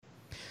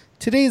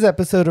Today's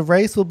episode of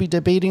Rice will be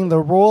debating the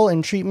role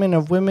and treatment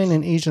of women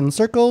in Asian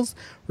circles,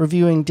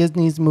 reviewing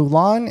Disney's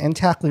Mulan, and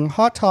tackling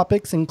hot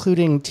topics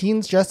including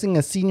teens dressing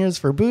as seniors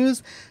for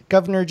booze,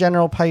 Governor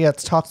General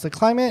Payette's toxic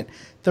climate,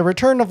 the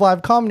return of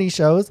live comedy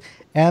shows,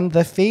 and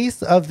the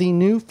face of the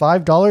new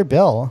 $5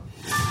 bill.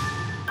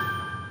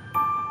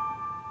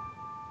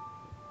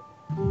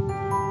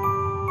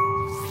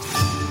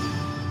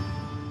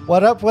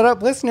 What up,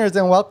 listeners,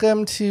 and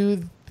welcome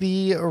to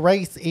the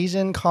Rice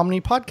Asian Comedy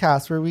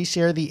Podcast, where we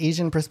share the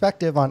Asian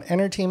perspective on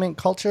entertainment,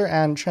 culture,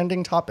 and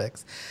trending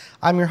topics.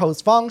 I'm your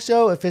host, Vong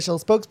Shou, official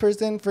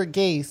spokesperson for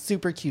Gay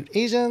Super Cute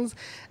Asians.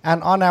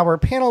 And on our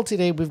panel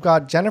today, we've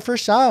got Jennifer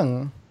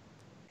Shung.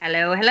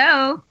 Hello,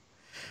 hello.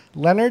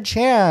 Leonard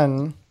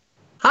Chan.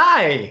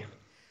 Hi.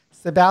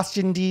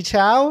 Sebastian D.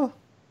 Chow.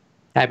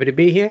 Happy to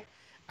be here.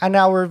 And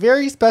our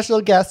very special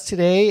guest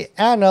today,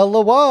 Anna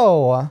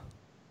Luo.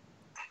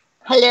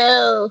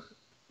 Hello.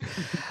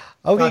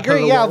 Okay,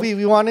 great. Yeah,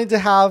 we wanted to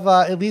have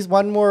at least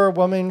one more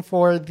woman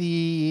for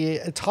the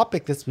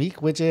topic this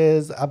week, which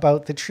is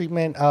about the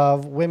treatment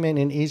of women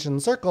in Asian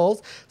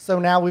circles. So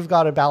now we've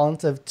got a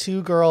balance of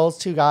 2 girls,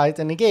 2 guys,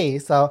 and a gay.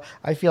 So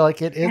I feel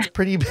like it is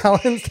pretty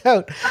balanced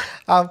out.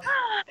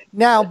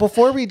 Now,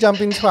 before we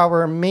jump into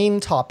our main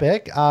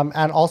topic,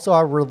 and also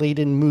our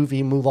related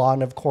movie,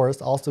 Mulan, of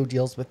course, also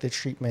deals with the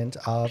treatment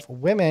of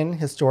women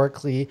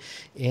historically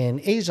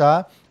in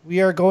Asia, we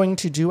are going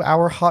to do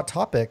our hot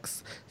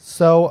topics.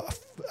 So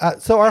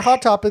our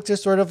hot topics are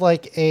sort of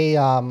like a,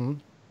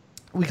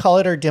 we call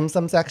it our dim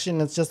sum section.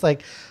 It's just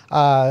like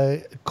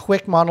a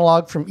quick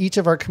monologue from each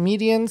of our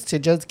comedians to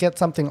just get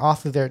something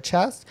off of their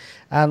chest.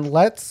 And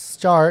let's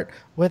start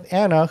with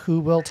Anna,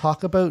 who will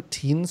talk about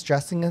teens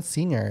dressing as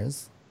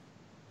seniors.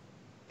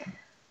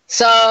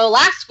 So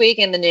last week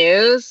in the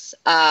news,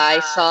 I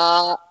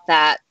saw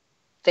that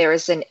there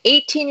was an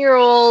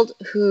 18-year-old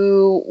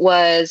who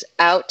was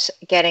out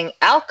getting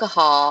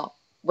alcohol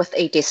with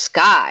a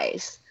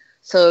disguise.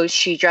 So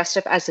she dressed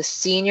up as a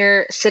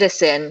senior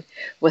citizen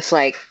with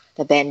like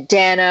the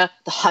bandana,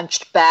 the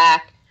hunched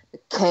back, the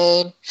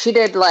cane. She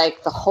did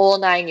like the whole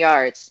 9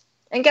 yards.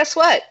 And guess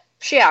what?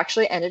 She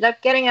actually ended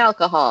up getting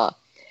alcohol.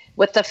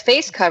 With the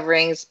face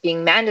coverings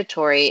being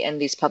mandatory in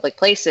these public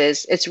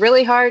places, it's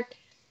really hard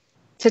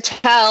to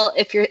tell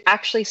if you're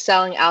actually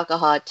selling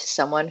alcohol to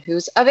someone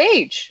who's of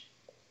age.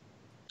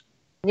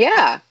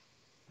 Yeah.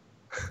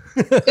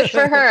 Good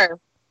for her.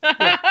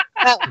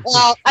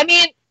 Well, I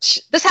mean,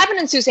 this happened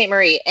in Sault Ste.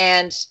 Marie,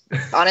 and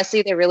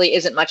honestly, there really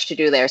isn't much to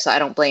do there, so I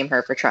don't blame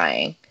her for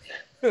trying.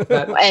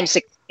 And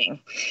succeeding.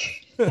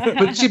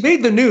 But she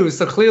made the news,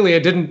 so clearly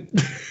it didn't,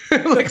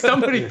 like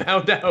somebody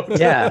found out.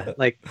 Yeah,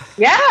 like...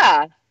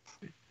 Yeah.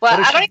 Well,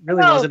 I don't even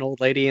really know. was an old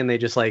lady, and they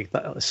just like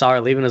saw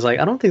her leaving and was like,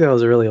 I don't think that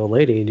was a really old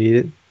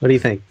lady. What do you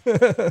think?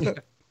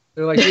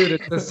 They're like, dude,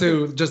 it's the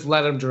Sioux. Just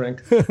let him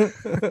drink.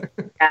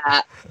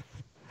 Yeah.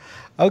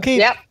 Okay,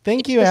 Yep.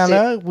 Thank you,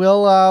 Anna.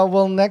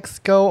 We'll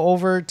next go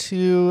over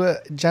to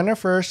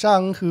Jennifer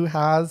Shung, who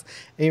has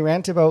a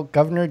rant about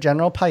Governor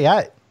General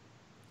Payette.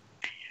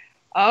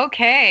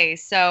 Okay,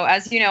 so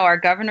as you know, our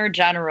Governor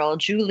General,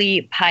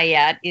 Julie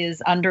Payette,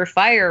 is under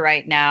fire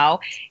right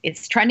now.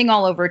 It's trending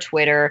all over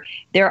Twitter.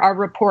 There are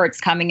reports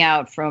coming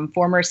out from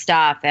former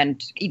staff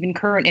and even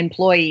current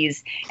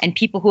employees and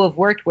people who have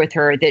worked with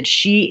her that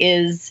she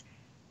is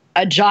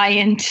a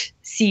giant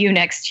see you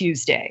next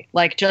Tuesday,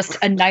 like just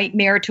a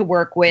nightmare to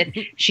work with.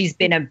 She's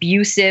been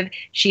abusive.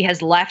 She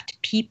has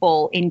left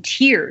people in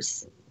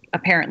tears,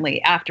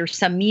 apparently, after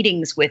some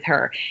meetings with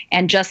her,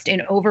 and just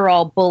an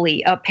overall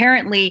bully.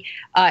 Apparently,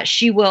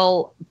 she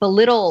will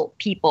belittle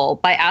people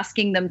by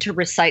asking them to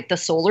recite the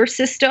solar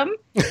system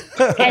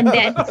and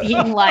then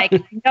being like,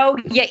 no,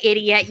 you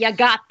idiot, you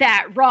got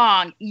that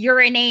wrong. You're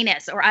an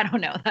anus. Or I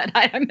don't know that.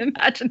 I'm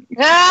imagining.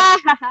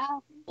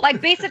 Like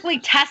basically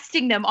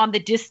testing them on the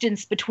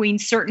distance between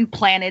certain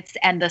planets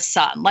and the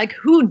sun. Like,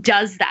 who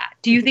does that?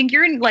 Do you think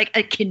you're in like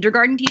a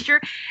kindergarten teacher?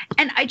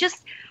 And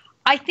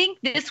I think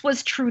this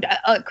was Trudeau.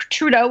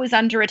 Trudeau is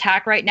under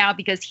attack right now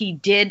because he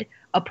did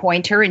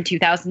appoint her in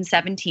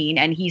 2017,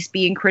 and he's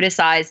being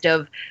criticized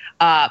of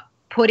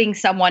putting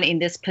someone in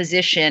this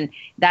position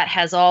that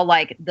has all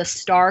like the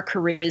star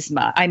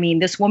charisma. I mean,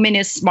 this woman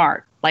is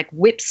smart, like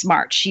whip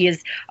smart. She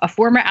is a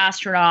former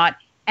astronaut,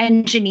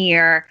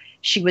 engineer.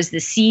 She was the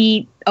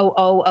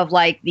COO of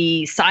like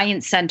the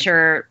science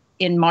center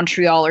in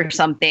Montreal or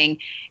something.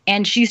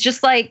 And she's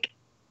just like,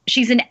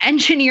 she's an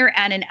engineer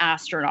and an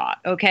astronaut,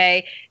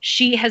 okay?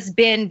 She has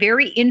been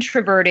very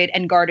introverted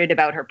and guarded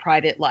about her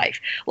private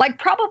life. Like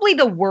probably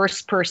the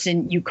worst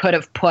person you could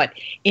have put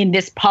in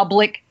this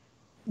public,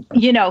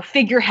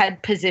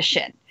 figurehead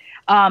position.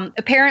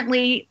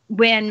 Apparently,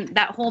 when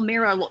that whole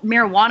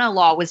marijuana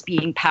law was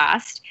being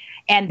passed,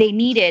 and they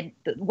need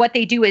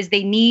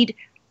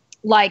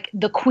like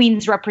the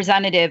Queen's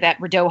representative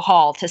at Rideau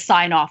Hall to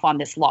sign off on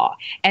this law.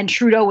 And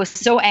Trudeau was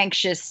so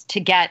anxious to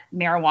get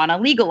marijuana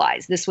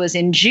legalized. This was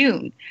in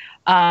June,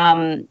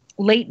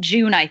 late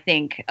June, I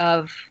think,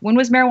 when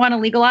was marijuana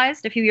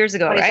legalized? A few years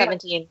ago,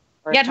 2017. Right?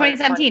 Yeah,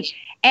 2017.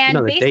 And you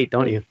know the date,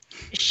 don't you?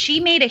 She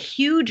made a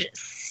huge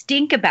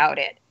stink about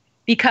it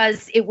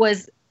because it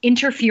was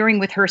interfering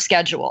with her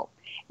schedule.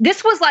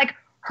 This was like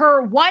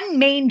her one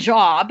main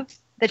job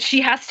that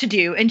she has to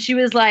do. And she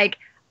was like,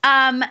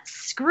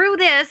 screw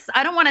this.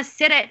 I don't want to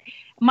sit at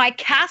my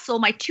castle,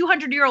 my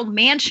 200-year-old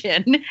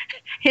mansion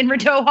in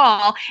Rideau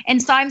Hall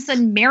and sign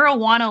some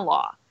marijuana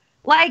law.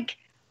 Like,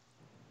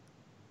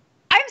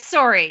 I'm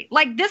sorry.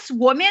 Like, this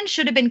woman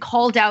should have been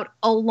called out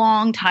a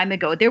long time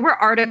ago. There were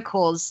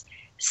articles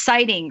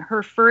citing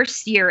her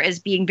first year as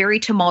being very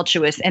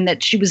tumultuous and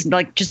that she was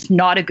like just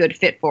not a good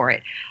fit for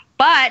it.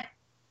 But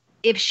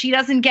if she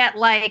doesn't get,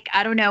 like,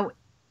 I don't know,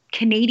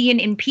 Canadian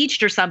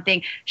impeached or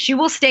something, she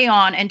will stay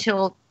on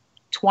until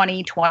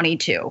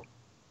 2022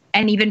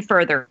 and even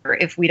further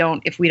if we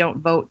don't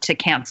vote to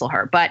cancel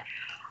her. But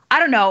I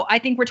don't know. I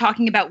think we're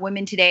talking about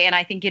women today, and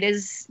I think it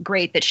is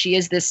great that she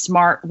is this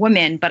smart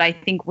woman. But I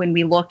think when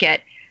we look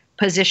at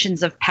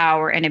positions of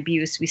power and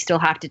abuse, we still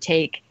have to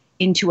take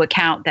into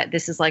account that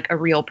this is like a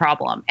real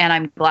problem. And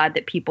I'm glad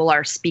that people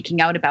are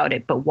speaking out about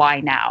it. But why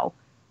now?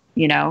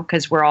 You know,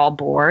 because we're all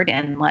bored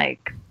and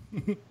like,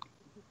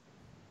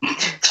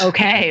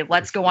 okay,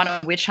 let's go on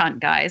a witch hunt,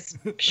 guys.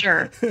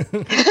 Sure.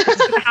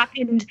 This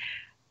happened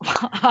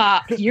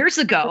years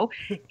ago.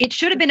 It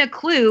should have been a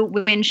clue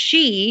when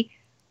she,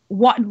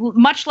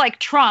 much like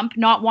Trump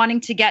not wanting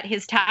to get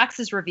his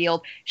taxes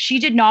revealed, she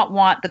did not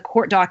want the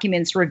court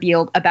documents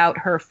revealed about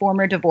her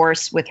former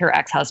divorce with her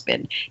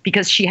ex-husband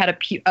because she had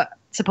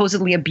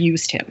supposedly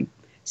abused him.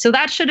 So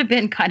that should have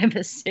been kind of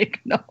a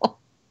signal.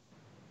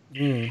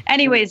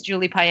 Anyways,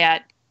 Julie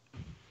Payette,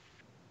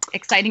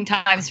 exciting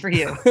times for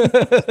you. This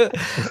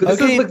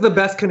is like the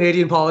best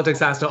Canadian politics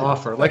has to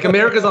offer. Like,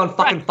 America's on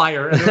fucking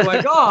fire, and they're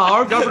like, "Oh,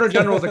 our governor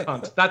general's a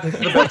cunt." That's the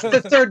best. What's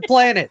the third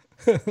planet?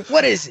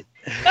 What is it?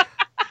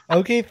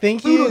 Okay,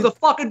 thank you. Pluto's a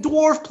fucking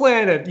dwarf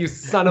planet, you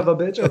son of a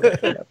bitch.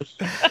 Okay.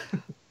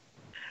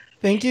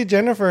 Thank you,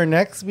 Jennifer.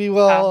 Next, we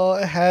will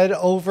head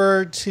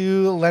over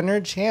to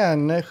Leonard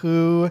Chan,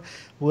 who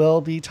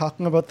will be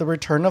talking about the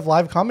return of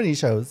live comedy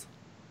shows.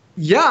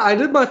 Yeah, I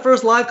did my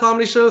first live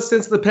comedy show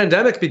since the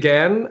pandemic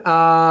began.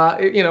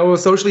 It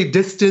was socially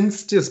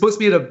distanced. It was supposed to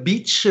be at a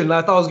beach, and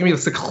I thought it was going to be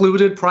a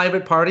secluded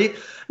private party.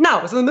 No,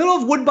 it was in the middle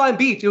of Woodbine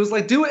Beach. It was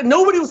like,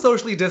 nobody was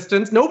socially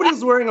distanced. Nobody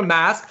was wearing a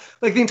mask.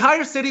 Like, the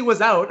entire city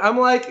was out. I'm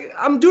like,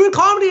 I'm doing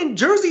comedy in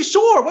Jersey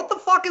Shore. What the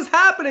fuck is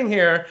happening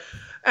here?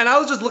 And I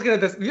was just looking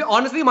at this.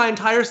 Honestly, my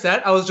entire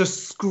set, I was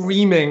just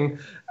screaming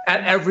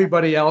at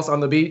everybody else on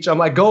the beach. I'm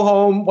like, go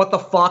home. What the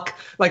fuck?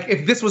 Like,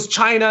 if this was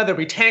China, there'd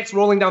be tanks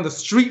rolling down the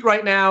street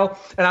right now,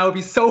 and I would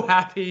be so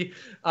happy.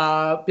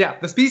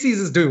 The species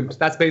is doomed.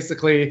 That's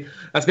basically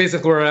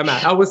where I'm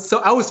at. I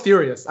was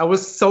furious. I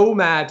was so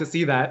mad to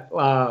see that.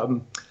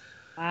 Wow.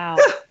 Yeah,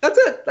 that's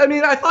it. I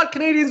mean, I thought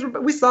Canadians,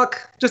 we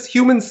suck. Just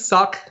humans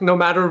suck no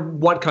matter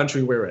what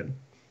country we're in.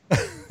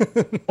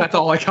 That's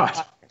all I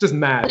got. Just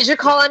mad. Did you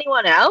call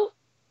anyone out?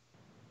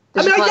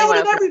 I yelled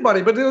at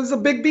everybody, but it was a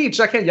big beach.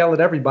 I can't yell at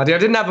everybody. I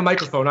didn't have a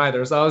microphone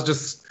either, so I was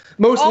just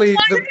mostly...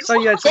 So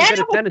you had some good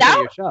attendance at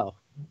your show.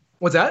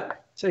 What's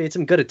that? So you had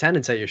some good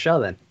attendance at your show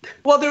then.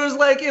 Well, there was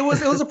like, it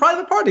was a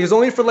private party. It was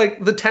only for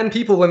like the 10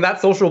 people in that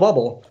social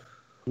bubble.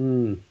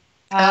 Oh.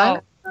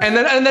 And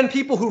then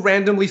people who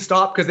randomly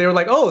stopped because they were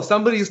like, oh,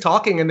 somebody's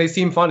talking and they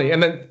seem funny.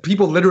 And then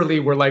people literally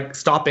were like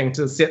stopping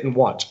to sit and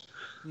watch.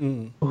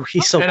 Oh,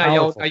 he's so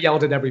powerful. I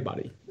yelled at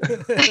everybody. I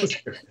don't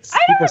think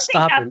that's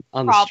a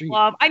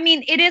problem. I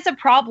mean, it is a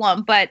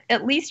problem, but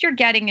at least you're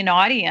getting an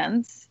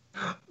audience.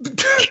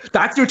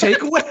 That's your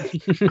takeaway?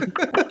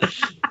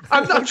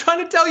 I'm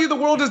trying to tell you the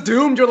world is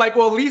doomed. You're like,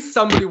 well, at least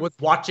somebody was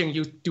watching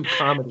you do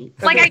comedy.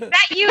 Like, I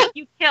bet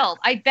you killed.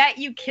 I bet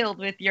you killed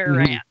with your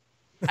rant.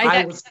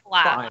 I was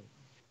fine.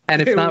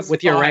 And if not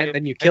with your rant,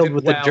 then you killed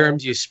with the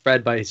germs you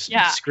spread by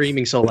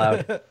screaming so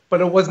loud. But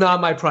it was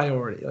not my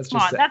priority. Let's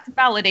just say. That's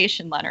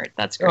validation, Leonard.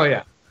 That's great. Oh,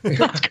 yeah.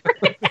 That's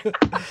great.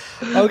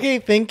 Okay,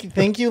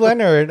 thank you,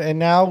 Leonard. And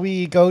now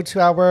we go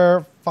to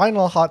our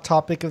final hot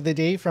topic of the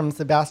day from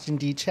Sebastian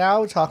D.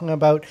 Chow, talking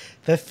about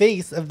the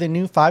face of the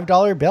new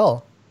 $5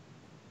 bill.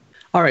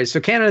 All right, so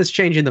Canada's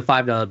changing the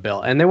 $5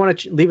 bill, and they want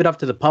to leave it up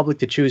to the public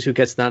to choose who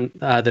gets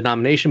the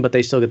nomination, but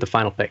they still get the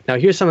final pick. Now,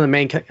 here's some of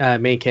the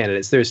main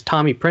candidates. There's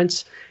Tommy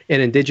Prince,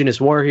 an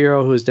Indigenous war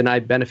hero who was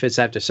denied benefits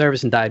after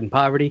service and died in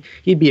poverty.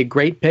 He'd be a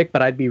great pick,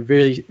 but I'd be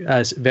really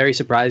very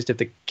surprised if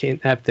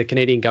the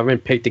Canadian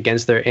government picked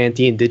against their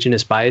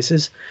anti-Indigenous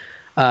biases.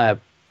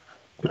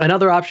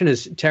 Another option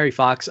is Terry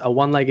Fox, a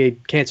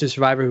one-legged cancer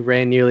survivor who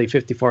ran nearly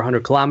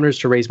 5,400 kilometers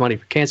to raise money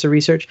for cancer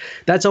research.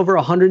 That's over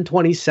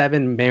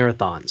 127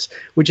 marathons,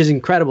 which is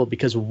incredible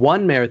because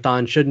one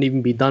marathon shouldn't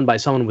even be done by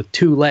someone with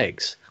two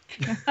legs.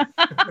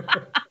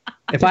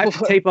 If I have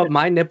to tape up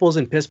my nipples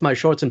and piss my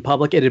shorts in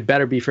public, it had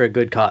better be for a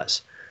good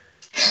cause.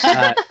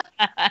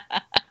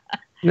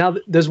 Now,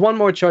 there's one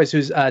more choice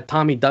who's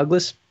Tommy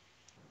Douglas,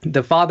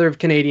 the father of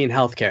Canadian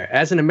healthcare.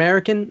 As an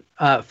American,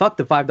 fuck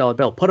the $5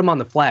 bill. Put him on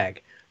the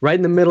flag. Right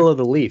in the middle of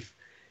the leaf.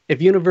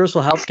 if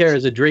universal healthcare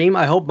is a dream,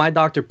 I hope my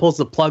doctor pulls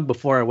the plug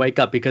before I wake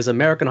up because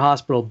American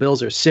hospital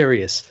bills are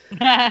serious.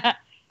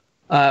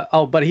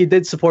 But he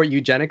did support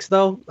eugenics,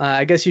 though.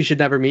 I guess you should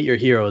never meet your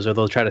heroes or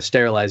they'll try to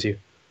sterilize you.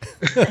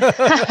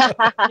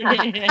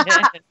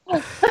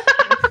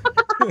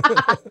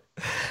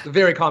 A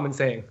very common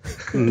saying.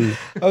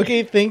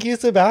 Okay, thank you,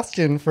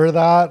 Sebastian, for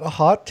that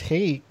hot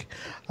take.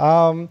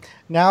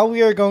 Now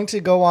we are going to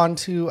go on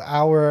to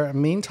our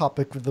main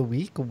topic of the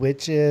week,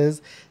 which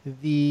is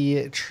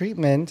the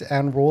treatment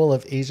and role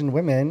of Asian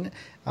women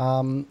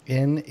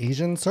in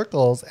Asian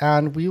circles.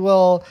 And we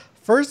will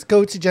first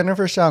go to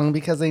Jennifer Shung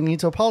because I need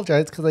to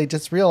apologize because I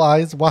just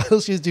realized while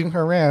she was doing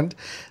her rant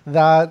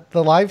that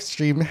the live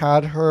stream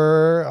had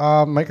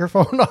her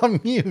microphone on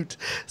mute.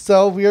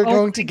 So we are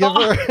going to give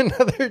her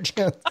another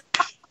chance.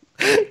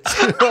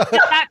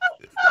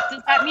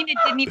 Does that mean it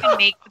didn't even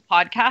make the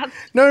podcast?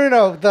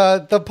 No.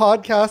 The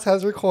podcast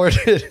has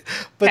recorded,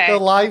 but the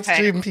live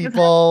stream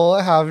people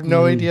have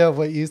no idea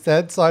what you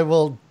said. So I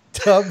will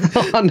dub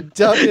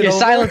it. You're over.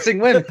 silencing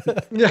women.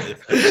 Yeah,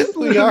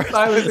 We are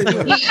silencing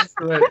women.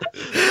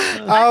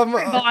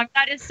 Vong,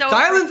 that is so.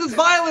 Silence is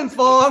violence,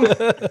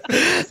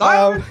 Vong.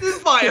 Silence is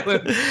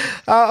violence.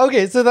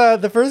 Okay, so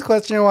the first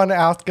question I want to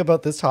ask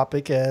about this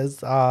topic is,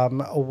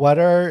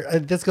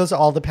 this goes to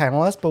all the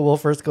panelists, but we'll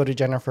first go to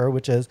Jennifer,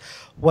 which is,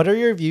 what are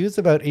your views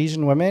about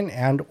Asian women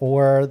and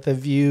or the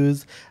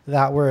views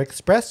that were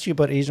expressed to you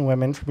about Asian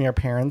women from your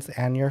parents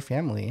and your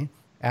family?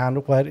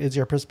 And what is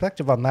your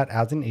perspective on that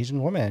as an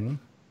Asian woman?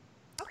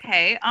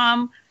 Okay.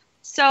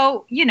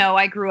 So,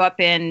 I grew up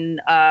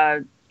in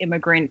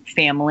immigrant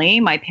family.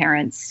 My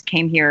parents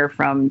came here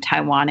from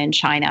Taiwan and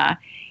China.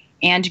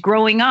 And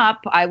growing up,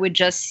 I would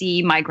just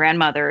see my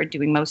grandmother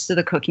doing most of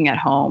the cooking at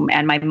home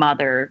and my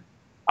mother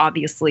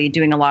obviously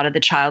doing a lot of the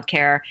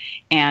childcare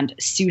and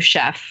sous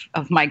chef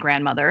of my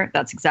grandmother.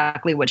 That's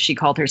exactly what she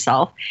called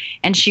herself.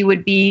 And she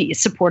would be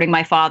supporting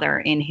my father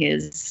in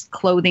his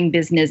clothing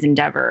business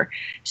endeavor.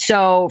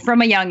 So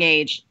from a young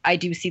age, I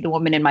do see the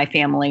woman in my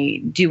family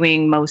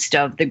doing most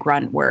of the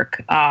grunt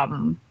work.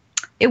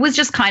 It was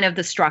just kind of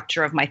the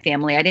structure of my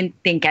family. I didn't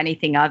think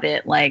anything of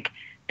it like,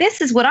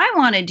 this is what I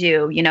want to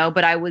do,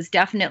 but I was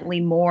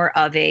definitely more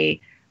of a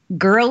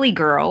girly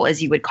girl,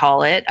 as you would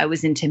call it. I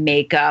was into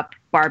makeup,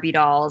 Barbie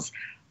dolls.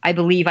 I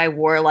believe I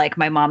wore like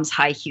my mom's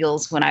high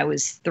heels when I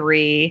was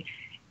 3.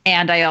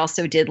 And I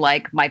also did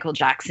like Michael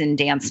Jackson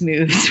dance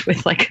moves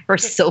with like her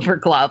silver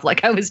glove.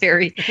 Like I was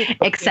very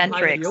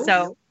eccentric.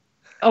 So,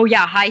 oh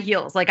yeah, high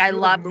heels. Like I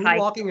love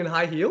moonwalking in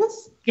high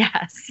heels.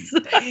 Yes.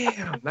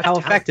 Damn. How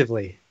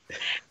effectively?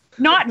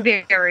 Not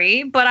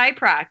very, but I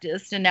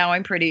practiced and now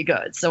I'm pretty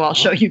good. So I'll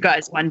show you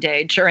guys one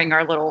day during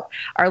our little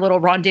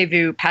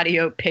rendezvous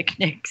patio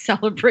picnic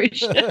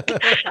celebration.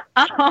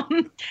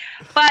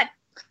 But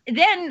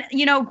then,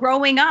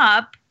 growing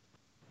up,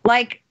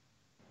 like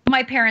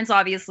my parents,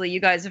 obviously, you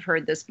guys have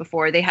heard this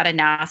before, they had a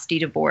nasty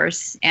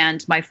divorce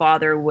and my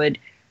father would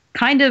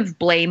kind of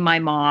blame my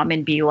mom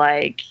and be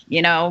like,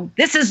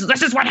 this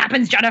is what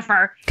happens,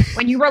 Jennifer,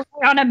 when you rely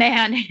on a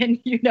man and,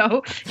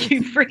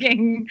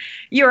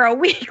 you're a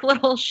weak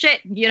little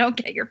shit and you don't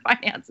get your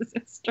finances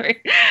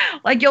straight.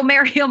 Like you'll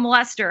marry a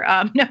molester.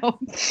 No.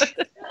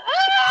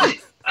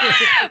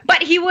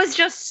 But he was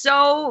just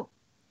so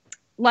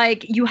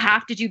like, you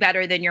have to do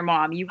better than your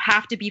mom. You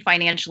have to be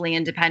financially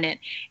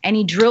independent. And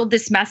he drilled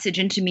this message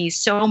into me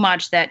so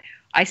much that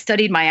I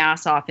studied my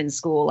ass off in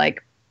school.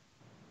 Like,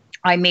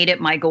 I made it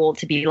my goal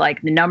to be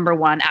like the number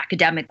one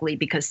academically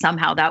because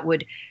somehow that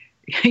would,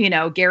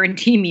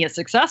 guarantee me a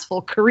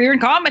successful career in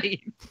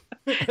comedy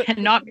and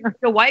not marry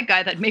a white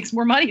guy that makes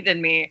more money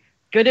than me.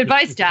 Good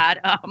advice, Dad.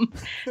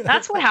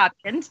 That's what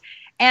happened.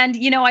 And,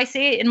 I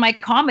say in my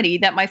comedy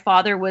that my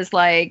father was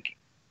like,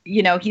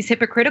 he's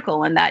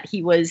hypocritical in that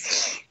he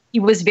was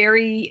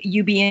very,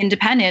 you be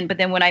independent. But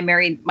then when I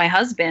married my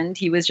husband,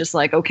 he was just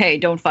like, okay,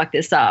 don't fuck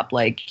this up.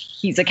 Like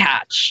he's a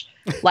catch.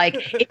 Like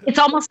it's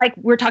almost like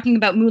we're talking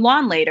about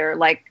Mulan later,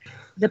 like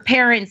the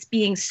parents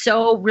being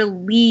so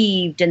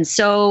relieved and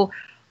so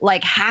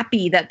like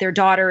happy that their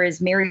daughter is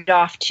married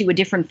off to a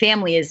different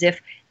family as if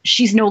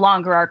she's no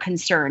longer our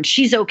concern.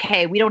 She's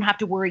okay. We don't have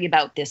to worry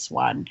about this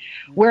one.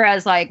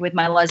 Whereas like with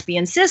my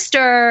lesbian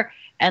sister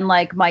and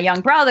like my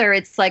young brother,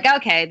 it's like,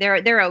 okay,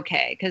 they're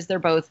okay because they're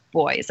both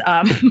boys.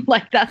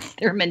 Like that's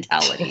their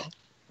mentality,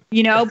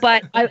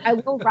 but I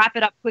will wrap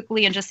it up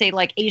quickly and just say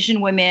like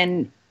Asian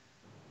women,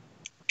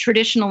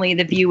 traditionally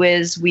the view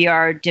is we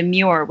are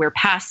demure, we're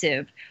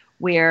passive,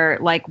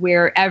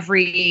 we're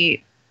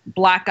every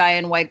black guy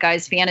and white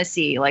guy's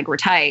fantasy, like we're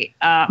tight.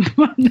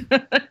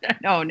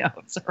 No,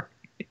 sorry.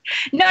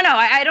 No,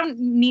 I don't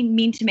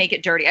mean to make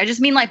it dirty. I just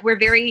mean like we're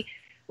very,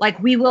 like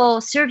we will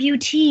serve you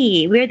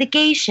tea. We're the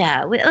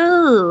geisha.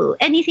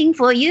 Anything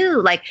for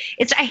you. Like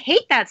I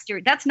hate that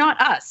stereotype. That's not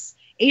us.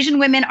 Asian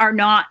women are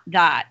not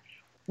that.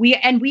 We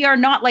are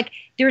not like,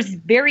 there's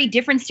very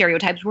different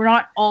stereotypes. We're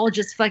not all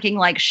just fucking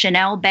like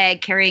Chanel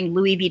bag carrying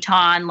Louis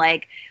Vuitton,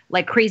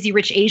 like Crazy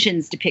Rich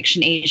Asians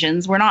depiction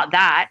Asians. We're not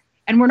that.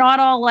 And we're not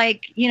all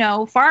like,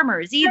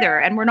 farmers either.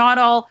 And we're not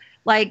all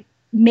like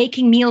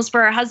making meals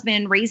for her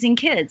husband, raising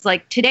kids.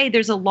 Like today,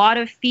 there's a lot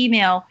of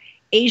female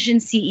Asian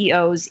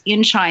CEOs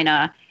in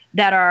China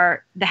that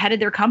are the head of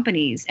their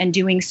companies and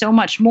doing so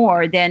much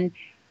more than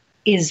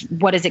is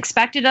what is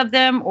expected of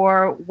them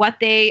or what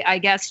they, I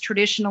guess,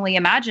 traditionally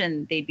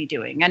imagine they'd be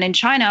doing. And in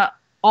China,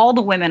 all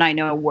the women I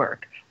know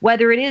work,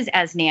 whether it is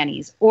as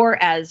nannies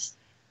or as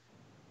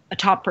a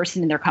top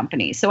person in their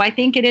company. So I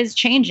think it is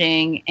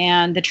changing,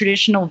 and the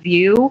traditional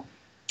view,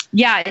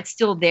 yeah, it's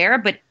still there,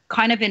 but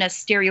kind of in a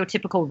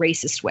stereotypical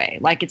racist way.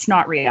 Like it's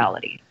not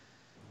reality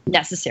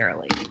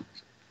necessarily.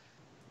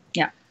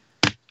 Yeah.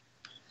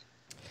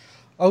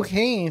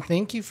 Okay,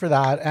 thank you for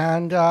that.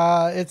 And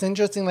it's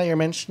interesting that you're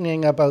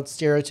mentioning about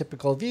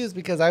stereotypical views,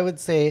 because I would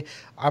say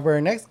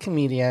our next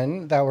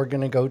comedian that we're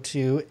going to go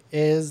to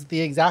is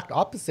the exact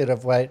opposite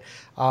of what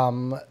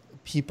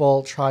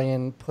people try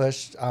and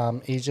push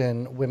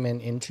Asian women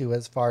into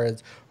as far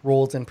as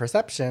roles and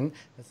perception.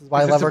 This is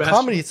why I love her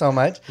comedy so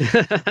much.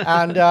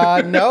 And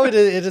no, it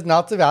is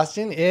not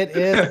Sebastian. It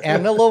is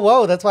Anna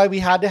Luo. That's why we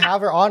had to have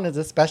her on as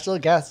a special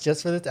guest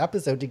just for this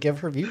episode to give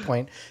her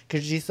viewpoint,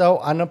 because she's so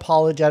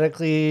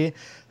unapologetically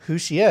who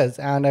she is.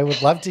 And I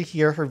would love to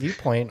hear her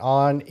viewpoint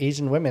on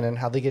Asian women and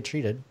how they get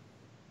treated.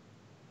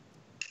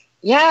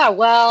 Yeah,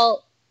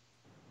 well,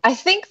 I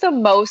think the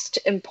most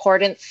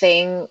important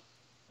thing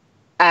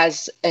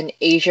as an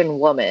Asian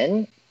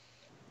woman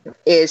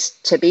is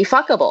to be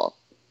fuckable,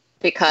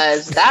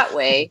 because that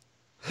way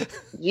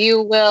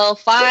you will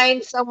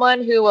find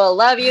someone who will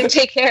love you and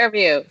take care of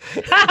you.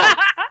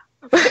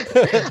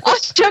 All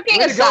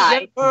joking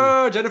aside.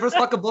 Jennifer's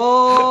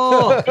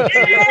fuckable.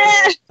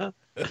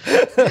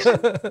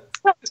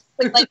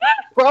 Like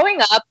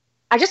growing up,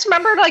 I just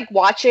remember like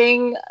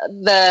watching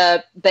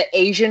the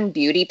Asian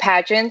beauty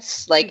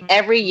pageants like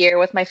every year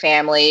with my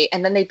family,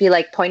 and then they'd be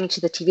like pointing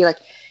to the TV like,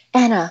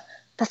 Anna,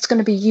 that's going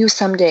to be you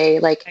someday.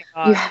 Like,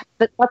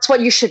 that's what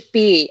you should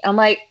be. I'm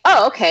like,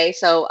 oh, okay.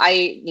 So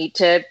I need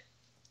to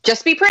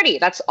just be pretty.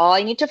 That's all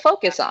I need to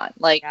focus on.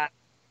 Like,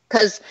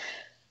 because,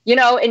 you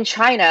know, in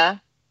China,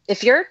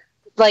 if you're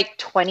like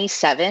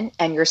 27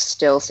 and you're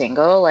still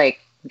single, like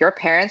your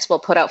parents will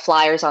put out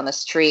flyers on the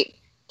street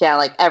down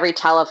like every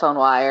telephone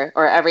wire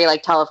or every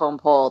like telephone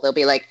pole. They'll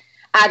be like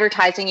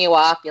advertising you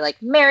off. Be like,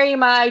 marry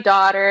my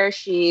daughter.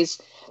 She's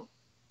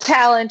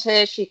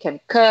talented, she can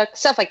cook,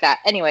 stuff like that.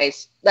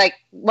 Anyways, like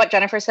what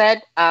Jennifer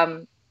said,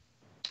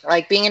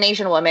 like being an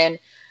Asian woman,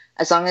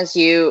 as long as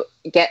you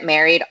get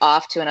married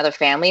off to another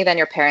family, then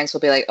your parents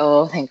will be like,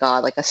 oh, thank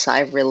God, like a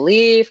sigh of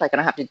relief, like I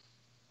don't have to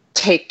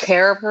take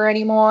care of her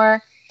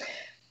anymore.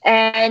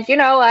 And you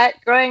know what,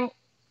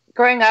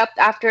 growing up,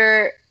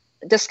 after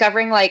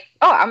discovering like,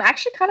 oh, I'm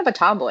actually kind of a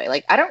tomboy,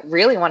 like I don't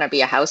really want to be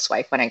a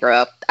housewife when I grow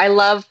up. I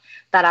love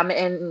that I'm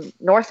in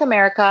North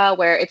America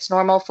where it's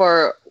normal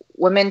for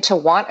women to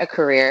want a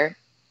career.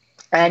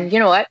 And you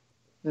know what?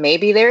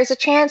 Maybe there's a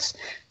chance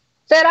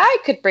that I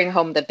could bring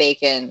home the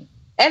bacon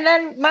and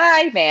then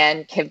my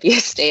man can be a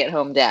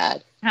stay-at-home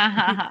dad.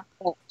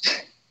 But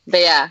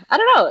yeah, I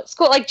don't know. It's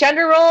cool. Like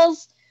gender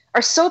roles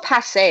are so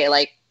passe.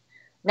 Like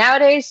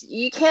nowadays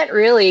you can't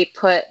really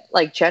put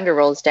like gender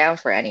roles down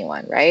for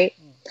anyone, right?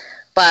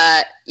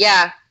 But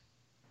yeah.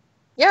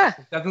 It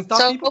doesn't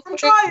stop people from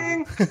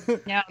trying.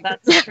 Yeah,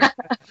 that's true.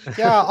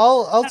 Yeah,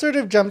 I'll sort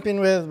of jump in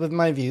with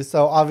my views.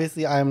 So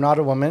obviously I am not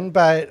a woman,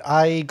 but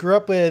I grew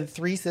up with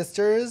 3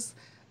 sisters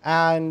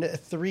and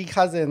 3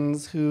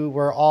 cousins who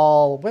were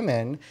all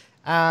women.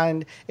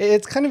 And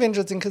it's kind of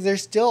interesting because there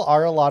still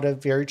are a lot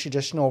of very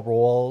traditional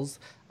roles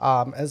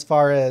as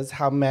far as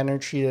how men are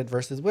treated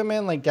versus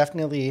women. Like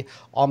definitely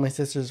all my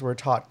sisters were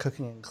taught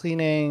cooking and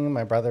cleaning.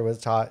 My brother was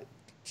taught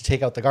to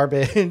take out the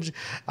garbage.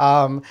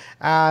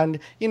 And,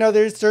 you know,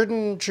 there's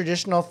certain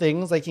traditional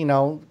things like, you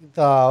know,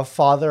 the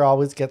father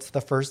always gets the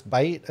first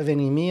bite of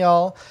any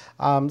meal.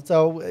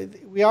 So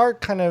we are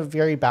kind of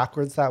very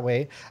backwards that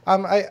way.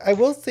 I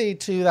will say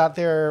too that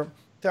there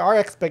are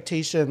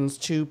expectations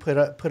to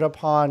put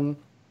upon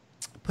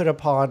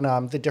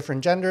the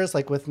different genders.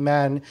 Like with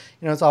men,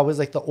 you know, it's always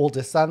like the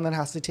oldest son that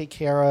has to take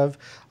care of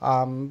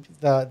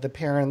the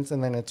parents,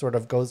 and then it sort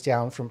of goes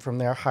down from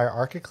there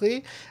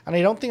hierarchically. And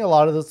I don't think a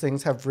lot of those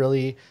things have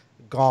really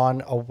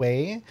gone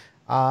away.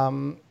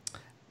 And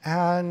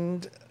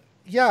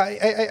yeah,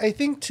 I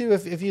think too,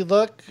 if you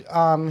look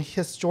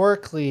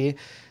historically,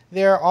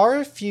 there are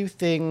a few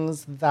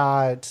things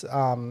that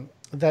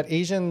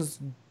Asians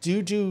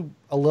do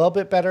a little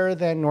bit better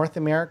than North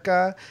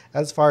America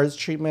as far as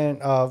treatment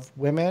of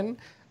women.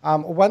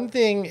 One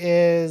thing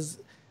is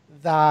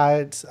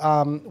that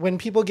when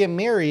people get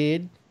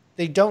married,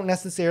 they don't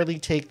necessarily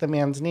take the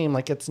man's name.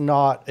 Like it's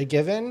not a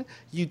given.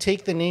 You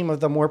take the name of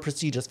the more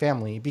prestigious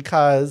family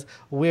because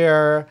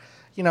we're,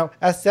 you know,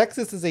 as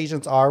sexist as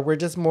Asians are, we're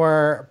just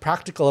more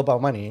practical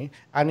about money.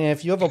 And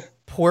if you have a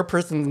poor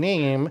person's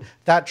name,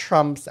 that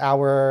trumps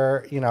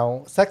our, you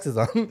know,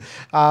 sexism.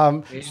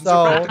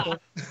 So,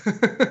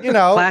 you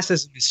know,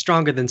 classism is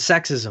stronger than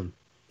sexism.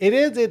 It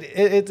is.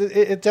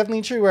 It's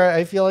definitely true. Where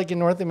I feel like in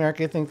North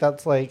America, I think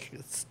that's like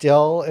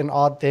still an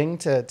odd thing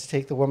to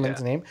take the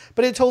woman's name,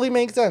 but it totally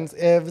makes sense.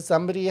 If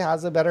somebody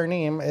has a better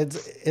name,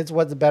 it's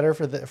what's better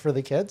for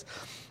the kids.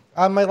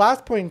 My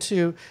last point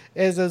too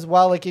is as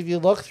well, like if you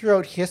look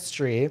throughout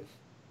history,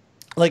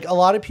 like a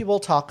lot of people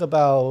talk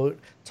about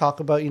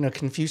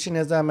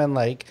Confucianism and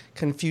like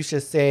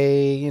Confucius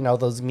say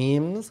those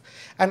memes,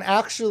 and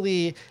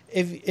actually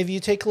if you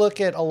take a look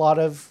at a lot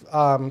of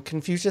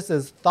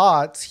Confucius's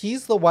thoughts,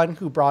 he's the one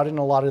who brought in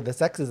a lot of the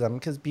sexism,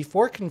 because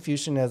before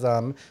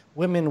Confucianism,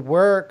 women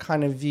were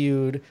kind of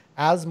viewed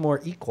as more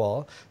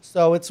equal.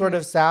 So it's sort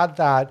of sad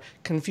that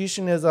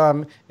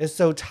Confucianism is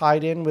so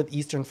tied in with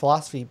Eastern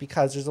philosophy,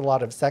 because there's a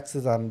lot of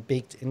sexism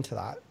baked into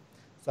that.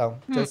 So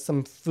just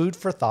some food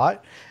for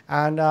thought.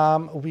 And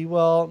we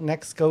will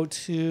next go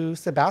to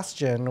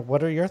Sebastian.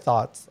 What are your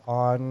thoughts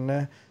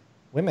on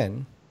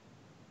women?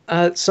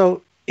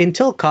 So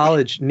until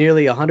college,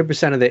 nearly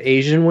 100% of the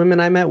Asian women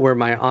I met were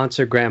my aunts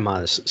or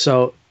grandmas.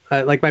 So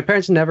like my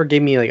parents never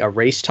gave me like a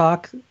race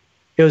talk.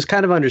 It was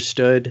kind of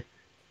understood,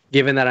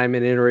 given that I'm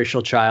an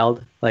interracial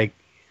child. Like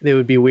it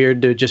would be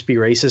weird to just be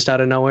racist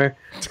out of nowhere.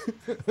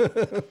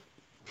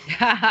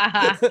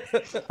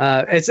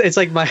 It's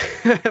like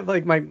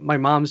my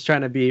mom's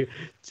trying to be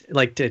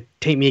like to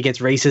take me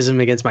against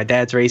racism against my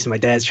dad's race, and my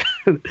dad's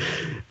trying,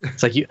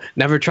 it's like, you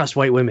never trust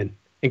white women,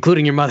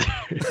 including your mother.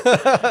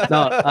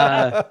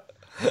 No.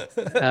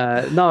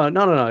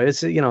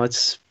 It's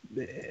it's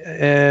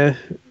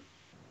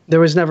there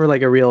was never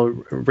like a real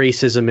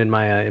racism in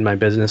my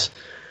business.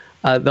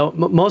 Though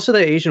most of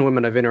the Asian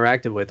women I've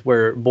interacted with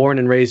were born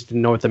and raised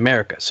in North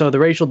America. So the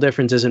racial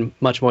difference isn't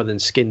much more than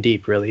skin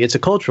deep, really. It's a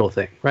cultural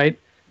thing, right?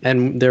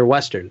 And they're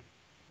Western.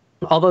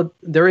 Although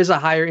there is a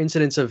higher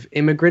incidence of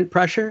immigrant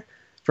pressure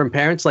from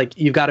parents, like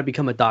you've got to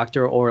become a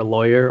doctor or a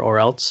lawyer or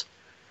else.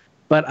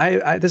 But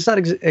that's not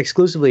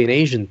exclusively an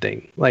Asian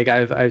thing. Like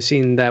I've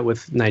seen that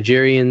with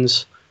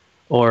Nigerians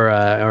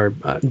or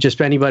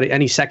just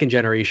any second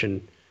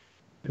generation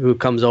who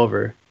comes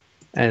over.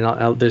 And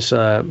there's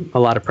a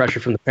lot of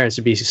pressure from the parents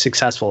to be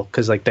successful,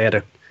 because like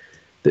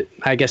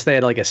I guess they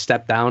had like a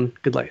step down.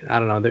 Good, like I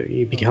don't know,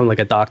 you become like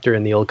a doctor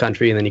in the old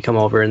country, and then you come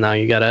over, and now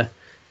you gotta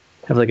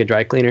have like a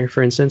dry cleaner,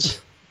 for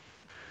instance.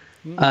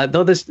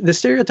 Though the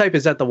stereotype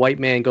is that the white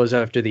man goes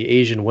after the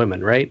Asian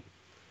women, right?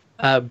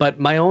 But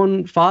my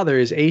own father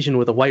is Asian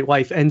with a white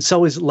wife, and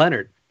so is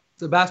Leonard.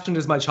 Sebastian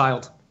is my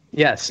child.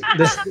 Yes,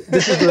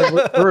 this is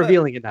we're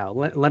revealing it now.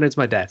 Leonard's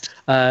my dad.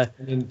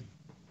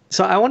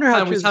 So I wonder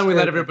how time we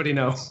let everybody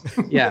know.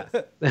 Yeah.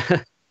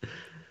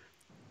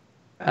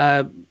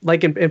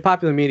 Like in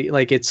popular media,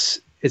 like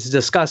it's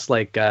discussed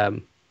like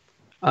though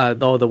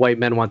the white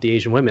men want the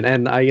Asian women,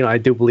 and I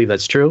do believe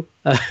that's true.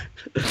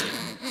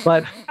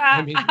 But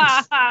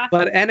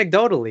but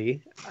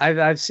anecdotally,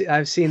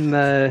 I've seen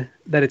that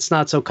it's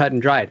not so cut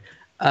and dried.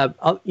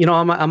 On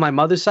my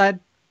mother's side,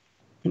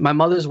 my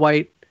mother's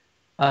white.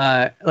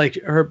 Like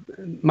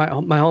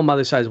my whole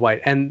mother's side is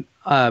white, and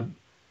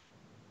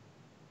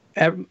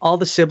all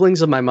the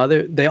siblings of my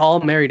mother, they all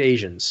married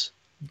Asians.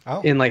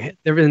 Oh. They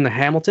were in the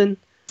Hamilton.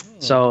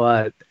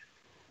 So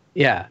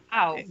yeah.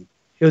 Wow.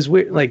 It was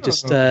weird. Like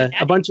just a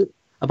bunch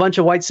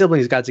of white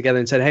siblings got together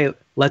and said, "Hey,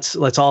 let's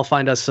all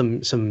find us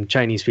some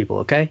Chinese people,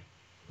 okay?"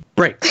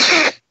 Break.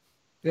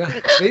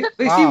 Yeah.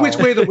 They see which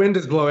way the wind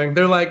is blowing.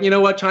 They're like, you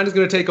know what, China's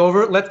going to take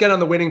over. Let's get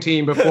on the winning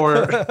team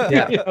before.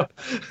 Yeah.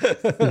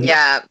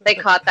 Yeah, they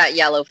caught that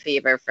yellow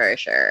fever for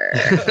sure.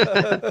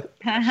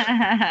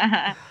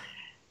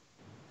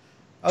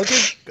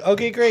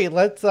 Okay, great.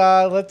 Let's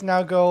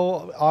now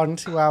go on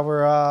to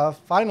our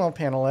final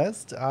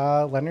panelist,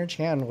 Leonard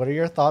Chan. What are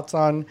your thoughts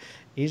on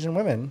Asian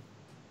women?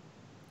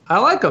 I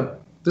like them.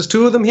 There's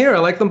two of them here. I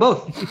like them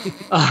both.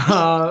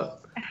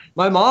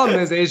 My mom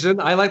is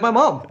Asian. I like my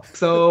mom.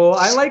 So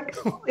I like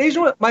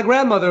Asian women. My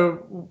grandmother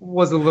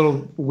was a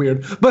little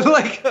weird, but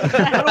like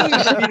I don't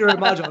even beat her at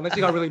mahjong unless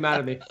she got really mad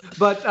at me.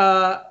 But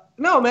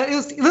no, man,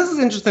 this is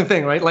an interesting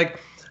thing, right? Like.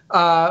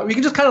 We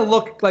can just kind of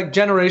look like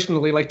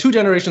generationally, like 2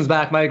 generations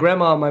back, my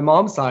grandma on my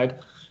mom's side,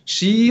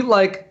 she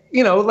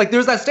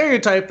there's that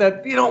stereotype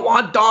that you don't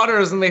want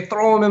daughters and they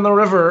throw them in the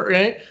river,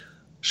 right?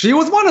 She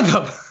was one of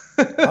them.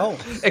 Oh.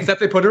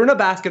 Except they put her in a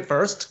basket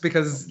first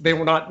because they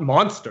were not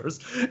monsters.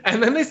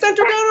 And then they sent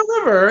her down a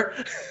river.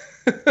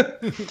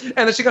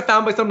 And then she got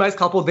found by some nice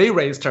couple. They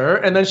raised her.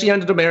 And then she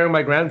ended up marrying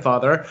my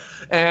grandfather.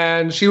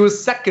 And she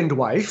was second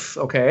wife.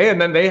 Okay.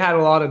 And then they had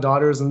a lot of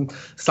daughters and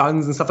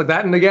sons and stuff like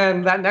that. And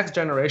again, that next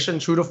generation,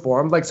 true to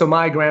form. Like, so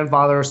my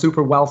grandfather,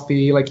 super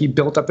wealthy. Like, he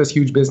built up this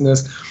huge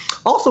business.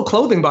 Also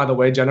clothing, by the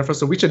way, Jennifer.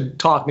 So we should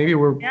talk. Maybe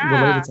we're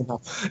related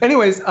somehow.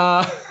 Anyways,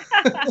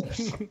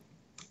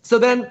 so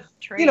then,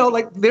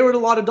 like, there were a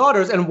lot of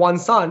daughters and one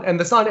son. And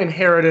the son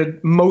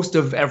inherited most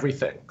of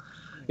everything.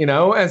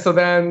 And so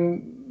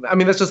then, I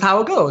mean, that's just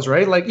how it goes,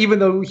 right? Like, even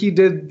though he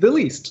did the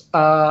least,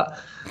 and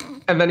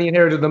then he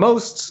inherited the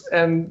most,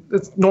 and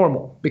it's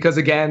normal because,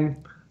 again,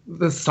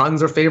 the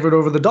sons are favored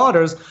over the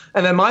daughters.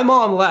 And then my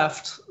mom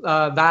left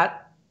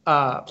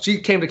she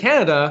came to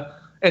Canada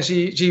and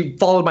she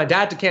followed my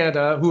dad to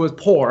Canada, who was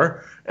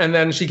poor, and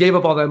then she gave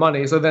up all that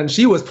money. So then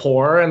she was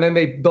poor, and then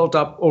they built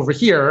up over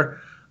here.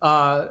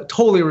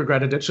 Totally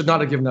regretted it. Should not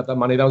have given up that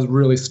money. That was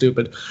really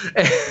stupid.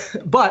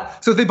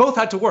 But so they both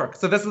had to work.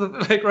 So this is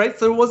like, right.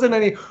 So it wasn't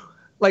any,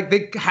 like,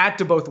 they had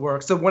to both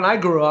work. So when I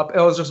grew up,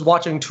 I was just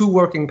watching two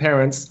working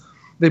parents.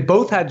 They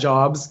both had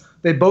jobs.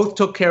 They both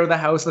took care of the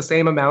house the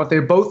same amount.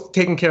 They're both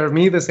taking care of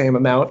me the same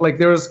amount. Like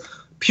there was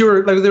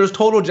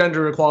total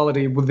gender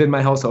equality within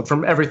my household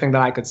from everything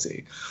that I could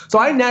see. So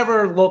I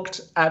never looked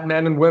at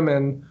men and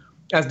women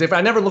as different.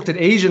 I never looked at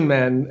Asian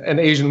men and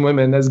Asian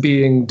women as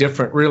being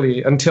different,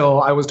 really,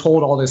 until I was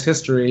told all this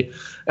history.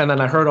 And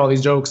then I heard all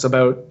these jokes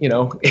about,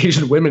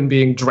 Asian women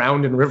being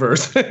drowned in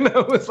rivers. And I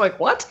was like,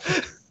 what?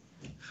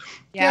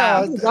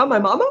 Yeah. Is that my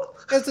mama?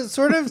 It's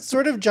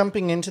sort of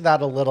jumping into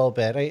that a little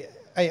bit.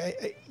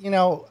 I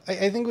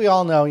think we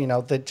all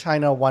know, the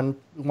China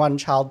one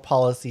child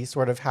policy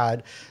sort of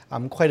had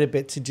quite a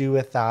bit to do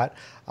with that.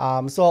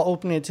 So I'll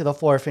open it to the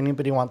floor if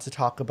anybody wants to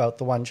talk about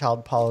the one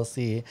child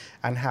policy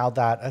and how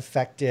that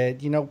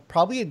affected,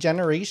 probably a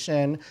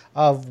generation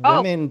of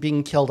women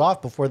being killed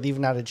off before they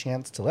even had a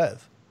chance to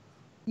live.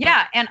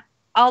 Yeah, and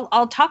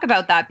I'll talk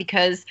about that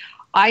because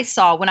I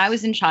saw when I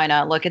was in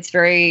China, look,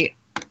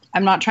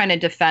 I'm not trying to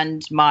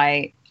defend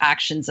my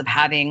actions of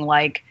having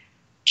like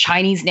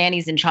Chinese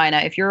nannies in China.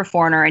 If you're a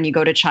foreigner and you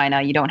go to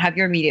China, you don't have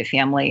your immediate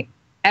family.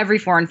 Every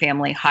foreign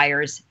family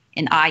hires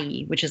an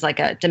ayi, which is like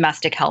a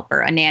domestic helper,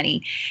 a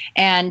nanny.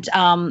 And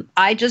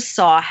I just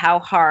saw how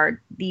hard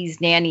these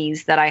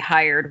nannies that I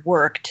hired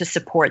work to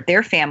support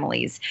their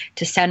families,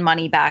 to send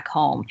money back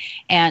home.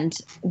 And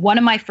one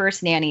of my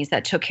first nannies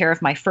that took care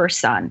of my first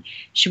son,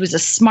 she was a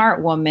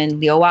smart woman,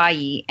 Liu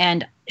Ayi,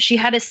 and she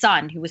had a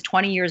son who was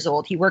 20 years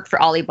old. He worked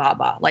for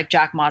Alibaba, like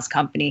Jack Ma's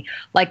company,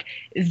 like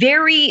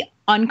very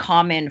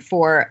uncommon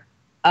for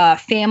a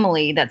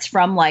family that's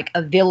from like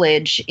a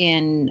village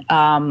in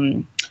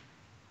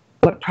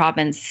what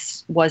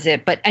province was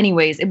it? But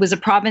anyways, it was a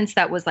province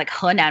that was like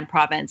Henan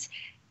province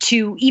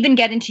to even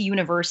get into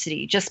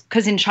university, just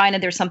because in China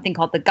there's something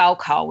called the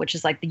Gaokao, which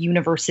is like the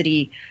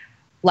university,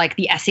 like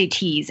the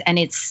SATs, and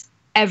it's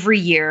every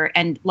year.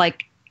 And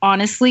like,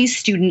 honestly,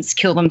 students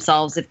kill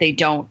themselves if they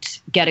don't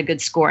get a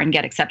good score and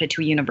get accepted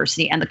to a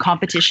university, and the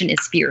competition is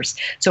fierce.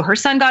 So her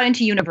son got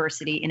into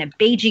university, in a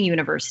Beijing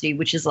university,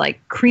 which is like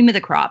cream of the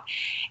crop.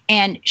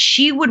 And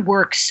she would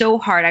work so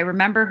hard. I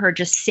remember her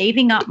just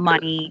saving up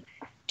money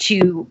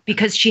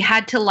because she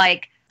had to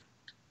like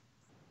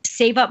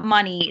save up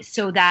money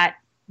so that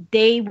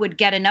they would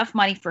get enough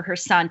money for her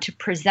son to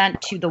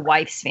present to the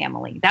wife's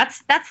family.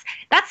 That's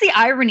the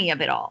irony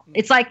of it all.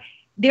 It's like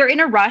they're in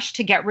a rush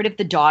to get rid of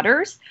the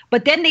daughters,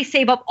 but then they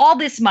save up all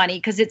this money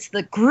because it's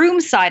the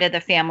groom side of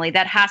the family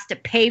that has to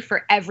pay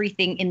for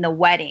everything in the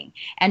wedding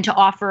and to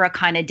offer a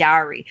kind of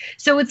dowry.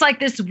 So it's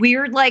like this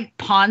weird like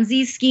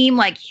Ponzi scheme,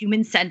 like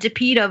human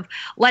centipede of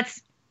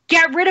let's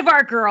get rid of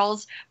our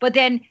girls, but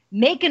then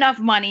make enough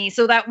money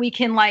so that we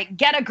can like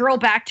get a girl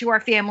back to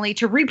our family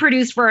to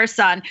reproduce for our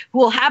son, who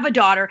will have a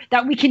daughter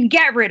that we can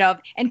get rid of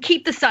and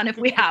keep the son if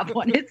we have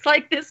one. It's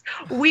like this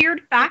weird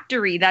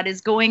factory that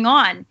is going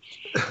on.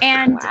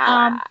 And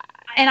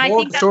I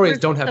think stories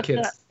don't have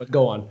kids, but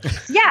go on.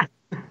 Yeah.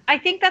 I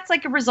think that's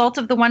like a result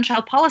of the one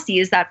child policy,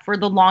 is that for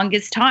the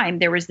longest time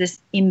there was this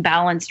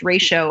imbalanced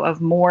ratio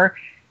of more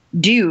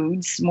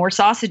dudes, more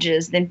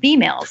sausages than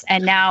females.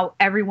 And now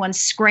everyone's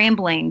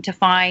scrambling to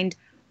find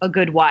a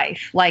good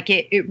wife. Like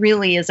it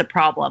really is a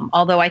problem.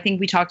 Although I think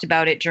we talked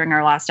about it during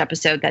our last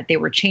episode that they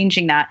were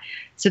changing that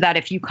so that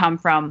if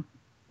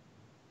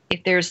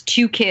there's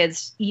two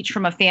kids, each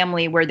from a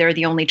family where they're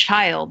the only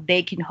child,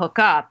 they can hook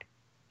up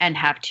and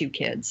have two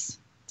kids.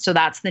 So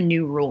that's the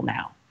new rule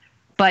now.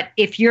 But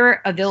if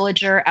you're a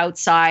villager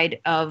outside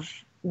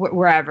of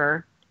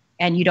wherever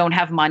and you don't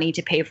have money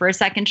to pay for a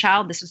second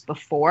child, this was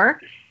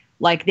before,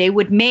 like they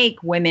would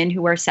make women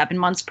who are 7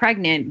 months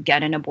pregnant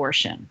get an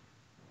abortion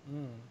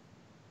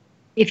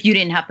if you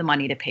didn't have the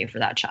money to pay for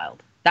that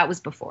child. That was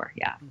before,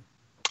 yeah.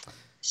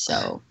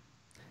 So,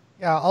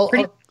 yeah, I'll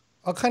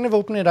kind of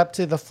open it up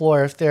to the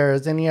floor if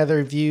there's any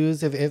other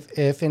views.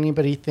 If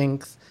anybody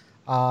thinks,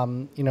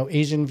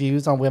 Asian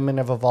views on women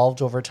have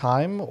evolved over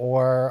time,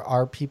 or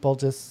are people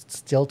just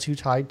still too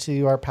tied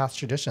to our past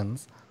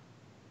traditions?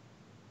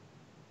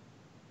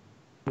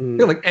 I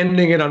feel like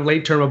ending it on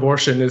late-term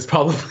abortion is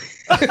probably...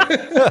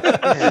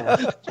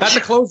 That's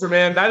a closer,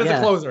 man. That is a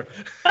closer.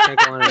 Can't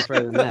go on any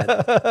further than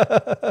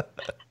that.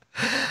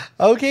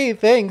 Okay,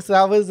 thanks.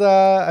 That was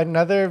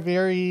another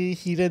very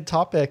heated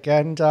topic,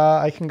 and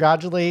I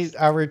congratulate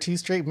our two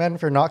straight men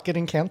for not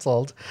getting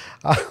canceled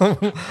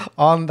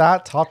on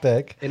that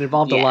topic. It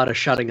involved a lot of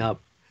shutting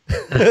up.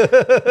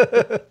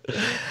 I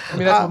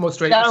mean, that's what most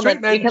straight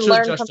men you can should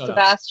learn just from shut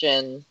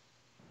Sebastian.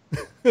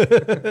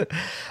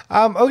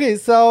 Okay,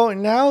 so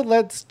now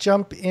let's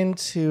jump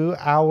into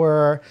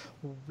our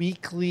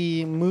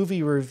weekly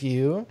movie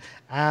review,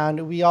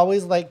 and we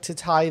always like to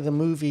tie the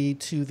movie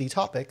to the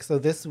topic. So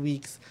this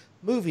week's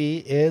movie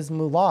is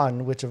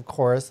Mulan, which of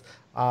course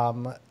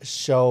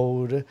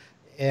showed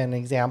an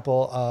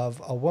example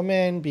of a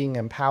woman being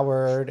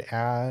empowered,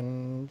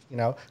 and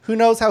who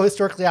knows how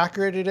historically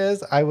accurate it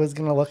is. I was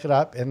gonna look it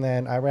up and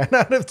then I ran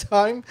out of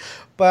time,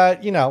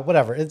 but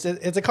whatever. It's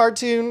a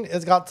cartoon.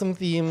 It's got some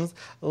themes.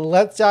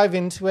 Let's dive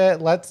into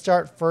it. Let's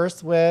start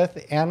first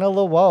with Anna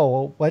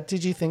Luo. What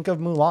did you think of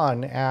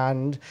Mulan,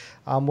 and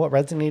what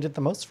resonated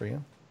the most for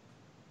you?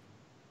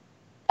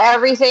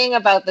 Everything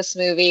about this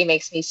movie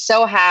makes me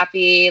so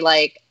happy.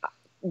 Like,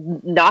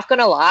 not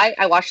gonna lie,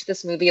 I watch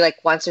this movie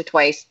like once or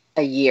twice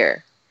a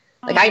year.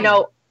 Like, I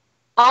know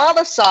all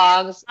the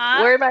songs,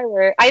 word by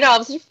word. I know,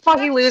 I'm such a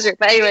fucking loser,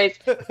 but anyways.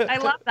 I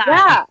love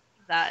that.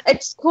 Yeah,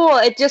 it's cool.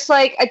 It just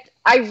like,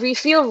 I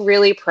feel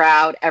really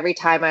proud every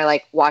time I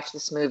like watch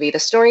this movie. The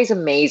story's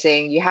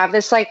amazing. You have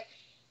this like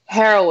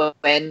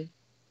heroine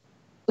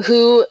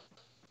who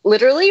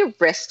literally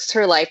risks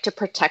her life to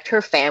protect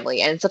her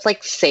family, and ends up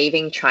like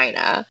saving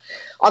China.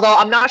 Although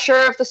I'm not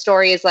sure if the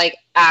story is like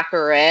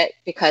accurate,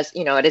 because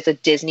it is a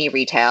Disney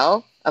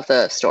retell of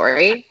the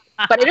story,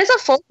 but it is a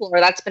folklore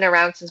that's been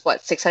around since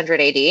 600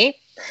 AD.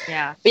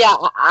 Yeah. But yeah,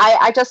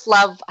 I just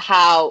love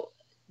how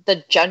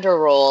the gender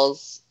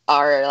roles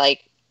are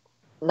like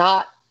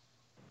not,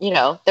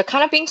 they're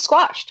kind of being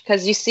squashed,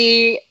 because you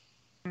see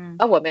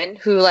a woman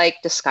who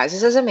like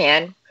disguises as a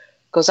man,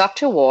 goes off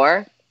to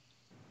war,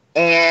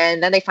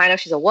 and then they find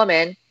out she's a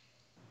woman,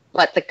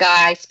 but the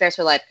guy spares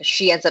her life because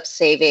she ends up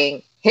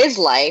saving his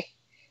life.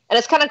 And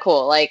it's kind of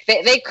cool. Like,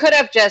 they could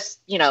have just,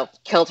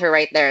 killed her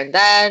right there and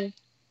then.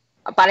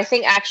 But I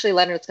think actually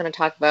Leonard's going to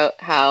talk about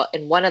how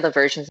in one of the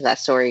versions of that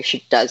story,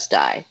 she does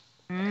die.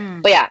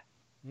 But yeah,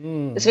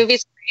 this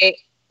movie's great.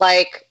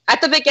 Like,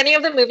 at the beginning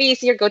of the movie, you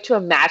see her go to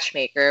a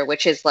matchmaker,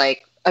 which is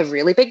like a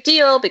really big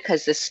deal,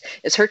 because this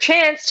is her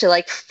chance to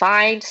like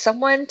find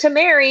someone to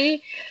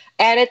marry.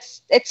 And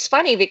it's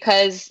funny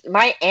because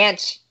my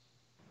aunt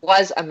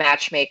was a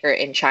matchmaker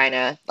in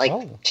China, like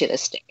to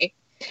this day.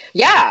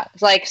 Yeah,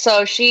 like,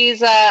 so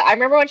she's. I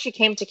remember when she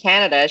came to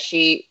Canada,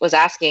 she was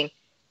asking,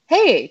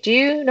 "Hey, do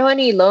you know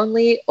any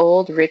lonely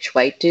old rich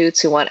white dudes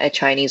who want a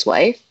Chinese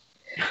wife?"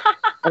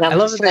 And I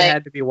love that they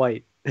had to be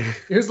white.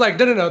 He was like,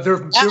 no, they're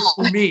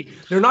for me.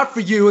 They're not for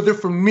you. They're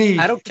for me.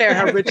 I don't care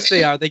how rich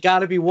they are. They got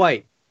to be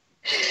white.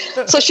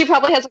 So she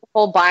probably has a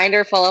whole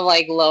binder full of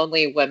like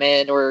lonely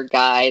women or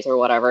guys or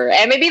whatever,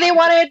 and maybe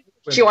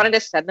she wanted to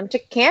send them to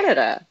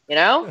Canada.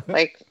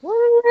 Like,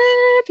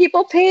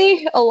 people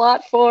pay a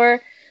lot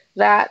for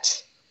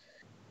that.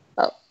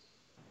 Oh,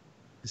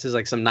 this is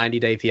like some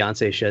 90-day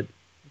fiance shit.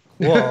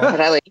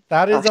 Well,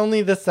 that is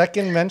only the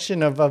second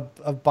mention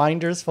of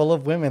binders full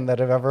of women that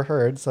I've ever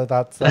heard. So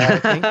that's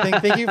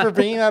thank you for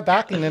bringing that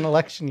back in an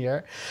election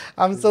year.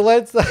 So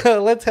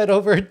let's head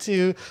over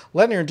to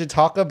Leonard to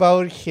talk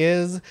about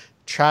his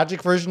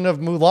tragic version of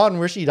Mulan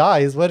where she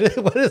dies. What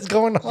is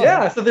going on?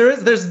 Yeah, so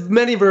there's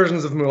many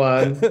versions of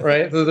Mulan,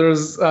 right?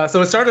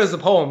 So it started as a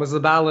poem, it was a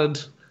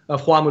ballad of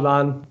Hua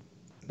Mulan.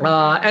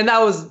 And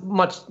that was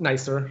much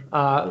nicer,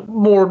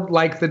 more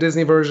like the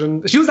Disney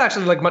version. She was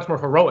actually like much more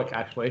heroic,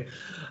 actually.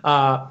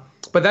 But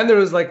then there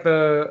was like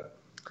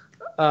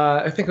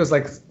I think it was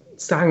like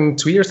Sang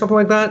Tui or something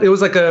like that. It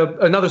was like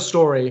another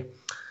story,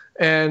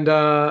 and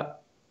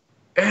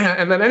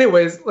then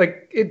anyways,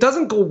 like, it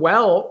doesn't go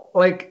well.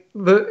 Like,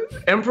 the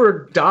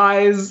emperor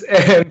dies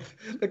and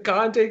the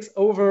Khan takes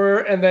over,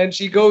 and then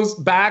she goes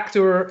back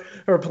to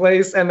her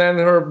place, and then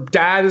her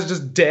dad is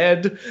just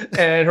dead,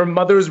 and her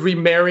mother's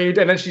remarried,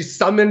 and then she's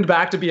summoned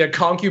back to be a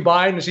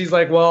concubine, and she's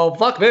like, well,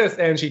 fuck this,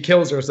 and she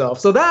kills herself.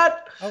 So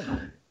that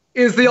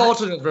is the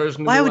alternate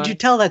version. Why would you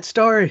tell that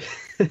story?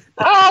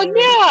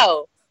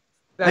 Oh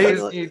no!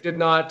 Disney did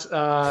not.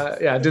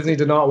 Disney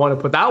did not want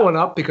to put that one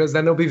up, because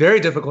then it'll be very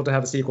difficult to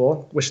have a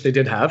sequel, which they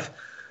did have.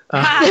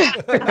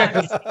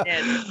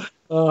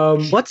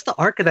 What's the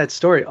arc of that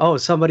story? Oh,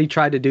 somebody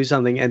tried to do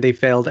something and they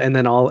failed, and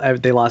then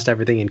they lost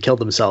everything and killed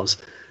themselves.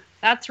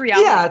 That's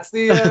reality. Yeah, it's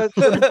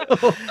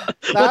the.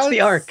 What's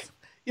the arc?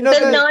 The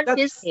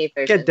non-Disney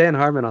version. Get Dan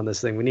Harmon on this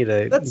thing. We need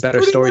a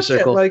better story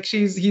circle. Like,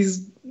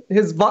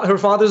 her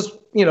father's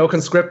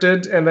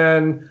conscripted, and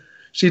then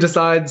she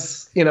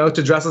decides to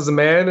dress as a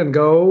man and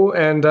go,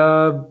 and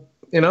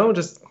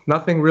just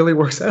nothing really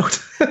works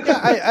out.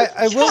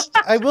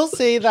 I will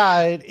say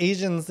that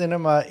Asian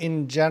cinema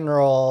in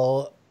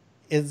general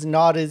is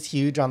not as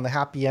huge on the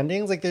happy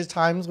endings. Like, there's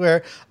times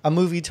where a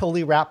movie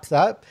totally wraps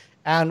up,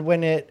 and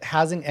when it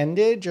hasn't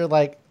ended, you're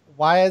like,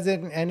 why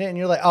hasn't it ended? And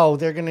you're like, oh,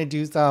 they're going to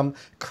do some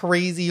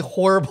crazy,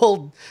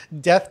 horrible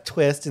death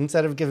twist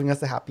instead of giving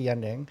us a happy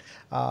ending.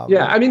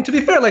 I mean, to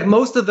be fair, like,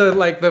 most of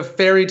the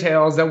fairy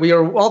tales that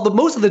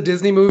most of the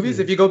Disney movies,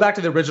 if you go back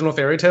to the original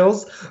fairy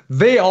tales,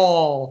 they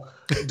all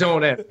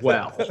don't end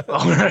well.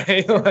 All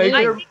right.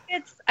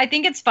 I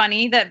think it's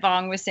funny that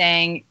Vong was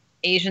saying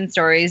Asian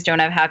stories don't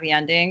have happy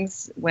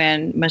endings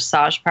when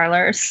massage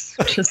parlors.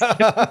 I just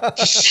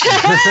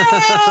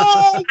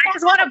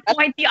want to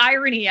point the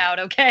irony out,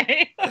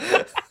 okay?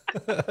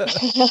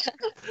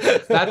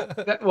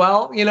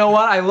 Well, you know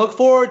what? I look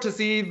forward to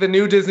see the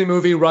new Disney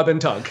movie Rub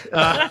and Tug.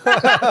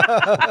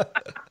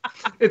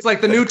 It's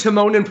like the new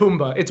Timon and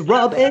Pumbaa. It's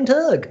rub and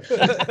tug.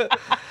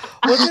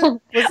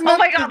 Wasn't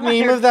that the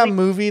name of that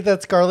movie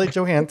that Scarlett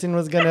Johansson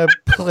was going to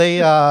play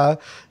a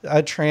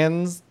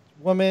trans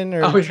woman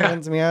or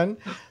trans man?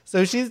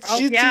 So she's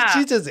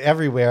just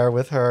everywhere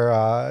with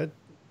her.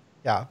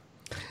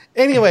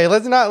 Anyway,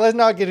 let's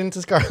not get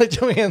into Scarlett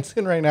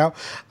Johansson right now.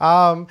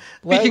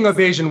 Speaking of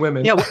Asian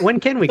women. Yeah, when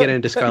can we get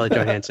into Scarlett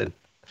Johansson?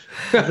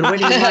 I've been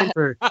waiting in line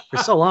for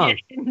so long.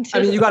 I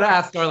mean, you got to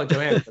ask Scarlett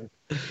Johansson.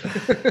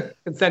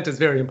 Consent is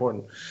very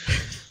important.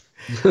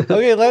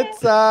 Okay,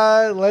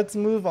 let's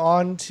move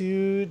on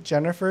to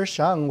Jennifer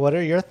Shung. What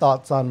are your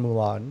thoughts on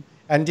Mulan?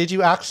 And did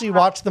you actually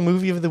watch the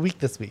movie of the week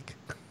this week?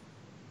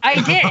 I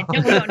did.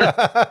 No.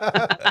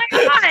 Oh my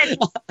God.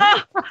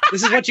 Oh.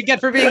 This is what you get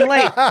for being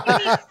late.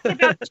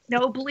 About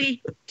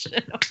Ginobili.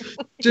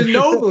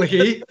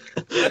 Ginobili?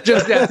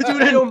 Just that.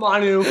 Studio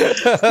Manu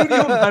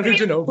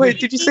Ginobili. Wait,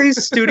 did you say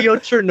Studio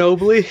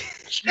Chernobyl?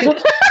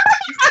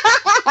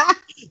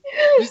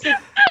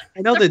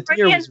 I know the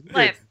deer was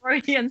weird.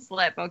 Freudian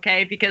slip,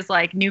 okay? Because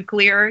like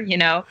nuclear,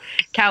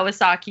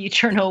 Kawasaki,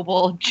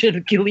 Chernobyl,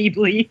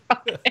 Ginobili.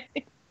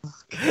 Okay.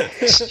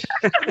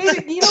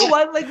 You know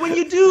what? Like when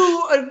you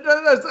do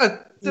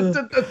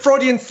a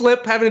Freudian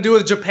slip having to do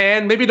with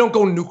Japan, maybe don't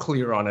go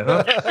nuclear on it,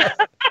 huh?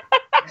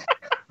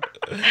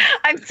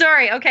 I'm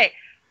sorry. Okay,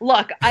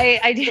 look,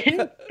 I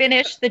didn't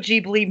finish the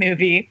Ghibli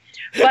movie,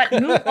 but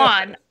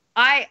Mulan,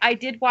 I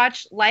did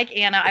watch, like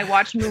Anna, I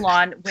watched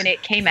Mulan when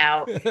it came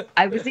out.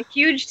 I was a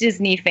huge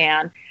Disney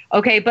fan.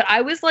 Okay, but I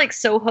was like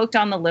so hooked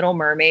on The Little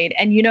Mermaid,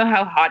 and you know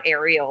how hot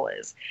Ariel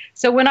is.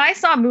 So when I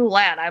saw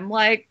Mulan, I'm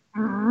like,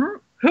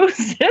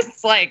 who's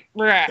this? Like,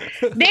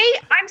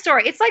 I'm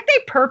sorry. It's like they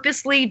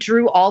purposely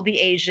drew all the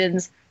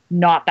Asians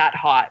not that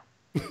hot.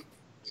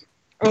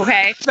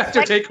 Okay. That's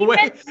your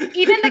takeaway.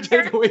 Even the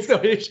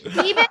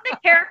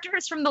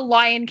characters from The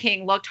Lion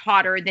King looked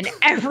hotter than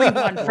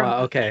everyone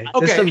from. Okay.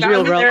 There's some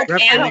real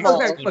reference.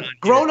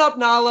 Grown-up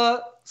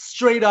Nala,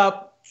 straight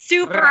up.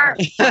 Super.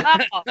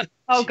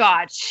 Oh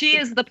God, she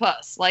is the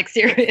puss. Like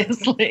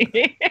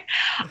seriously.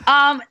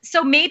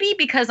 So maybe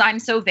because I'm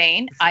so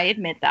vain, I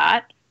admit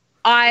that.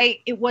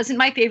 It wasn't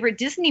my favorite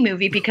Disney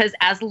movie because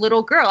as a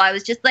little girl, I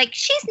was just like,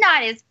 she's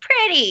not as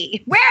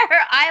pretty. Where are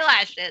her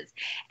eyelashes?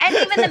 And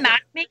even the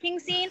matchmaking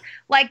scene,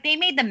 like they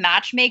made the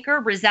matchmaker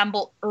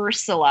resemble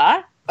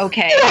Ursula.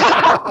 Okay.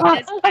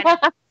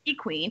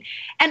 Queen.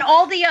 And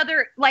all the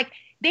other, like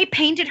they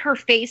painted her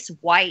face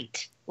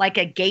white. Like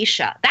a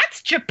geisha.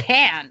 That's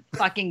Japan,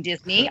 fucking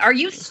Disney. Are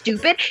you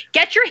stupid?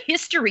 Get your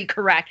history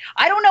correct.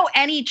 I don't know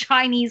any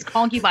Chinese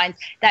concubines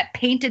that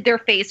painted their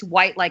face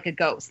white like a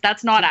ghost.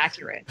 That's not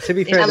accurate. To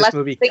be fair, this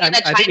movie, I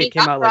think it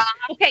came out like...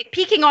 Okay,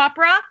 Peking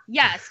opera,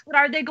 yes. But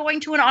are they going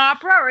to an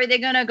opera or are they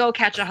going to go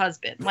catch a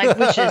husband? Like,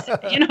 which is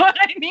it? You know what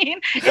I mean?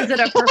 Is it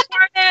a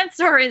performance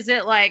or is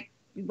it like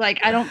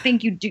I don't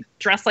think you do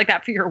dress like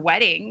that for your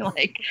wedding.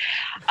 Like, you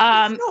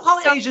know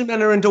how Asian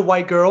men are into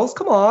white girls.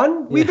 Come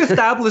on, we've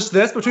established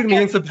this between me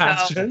and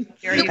Sebastian.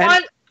 You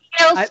want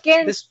pale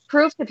skin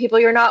proof to people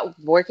you're not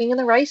working in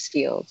the rice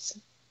fields.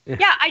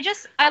 Yeah,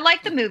 I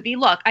like the movie.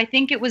 Look, I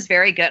think it was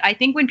very good. I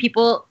think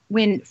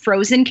when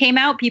Frozen came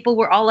out, people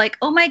were all like,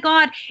 "Oh my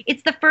God,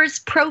 it's the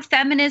first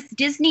pro-feminist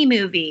Disney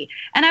movie,"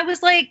 and I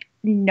was like,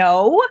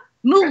 "No."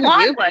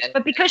 Mulan was,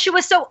 but because she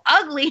was so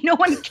ugly, no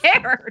one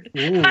cared.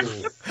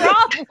 That's the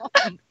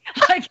problem.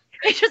 Like,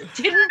 they just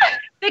didn't.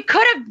 They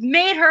could have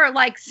made her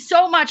like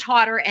so much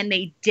hotter, and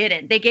they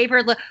didn't. They gave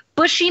her the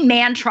bushy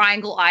man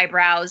triangle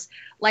eyebrows,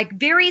 like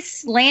very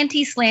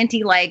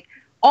slanty, like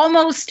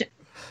almost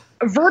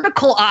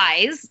vertical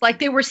eyes. Like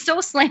they were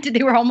so slanted,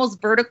 they were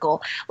almost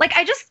vertical. Like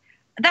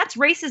that's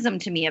racism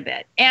to me a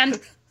bit.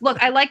 And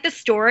look, I like the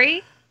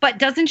story. But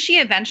doesn't she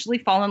eventually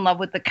fall in love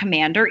with the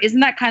commander?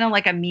 Isn't that kind of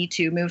like a Me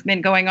Too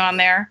movement going on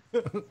there?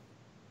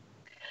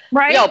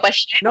 Right?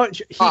 No,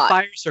 he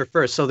fires her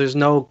first, so there's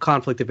no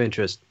conflict of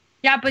interest.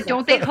 Yeah, but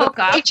don't they hook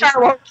up?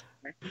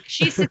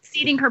 She's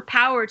succeeding her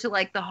power to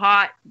like the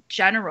hot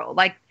general.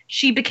 Like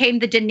she became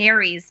the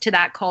Daenerys to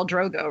that Khal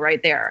Drogo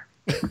right there.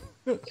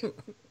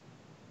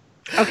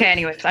 Okay,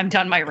 anyways, I'm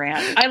done my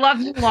rant. I love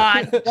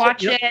Mulan.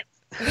 Watch it.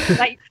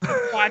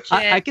 Watch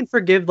it. I can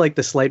forgive like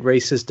the slight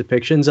racist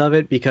depictions of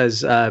it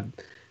because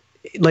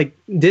like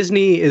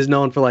Disney is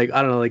known for like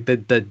I don't know like the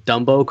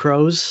Dumbo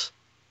crows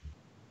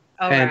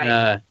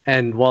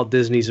and Walt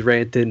Disney's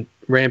rampant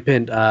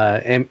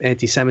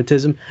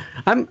anti-Semitism.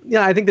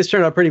 I think this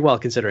turned out pretty well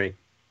considering.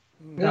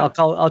 Yeah.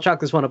 I'll chalk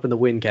this one up in the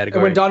win category.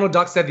 And when Donald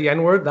Duck said the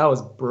N-word, that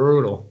was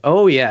brutal.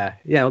 Oh yeah.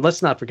 Well,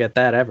 let's not forget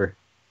that ever.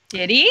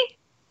 Did he?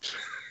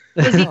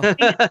 I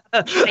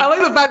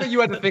like the fact that you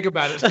had to think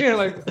about it. You're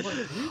like,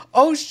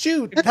 oh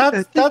shoot,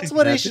 that's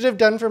what I should have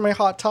done for my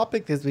hot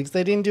topic this week. Because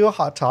I didn't do a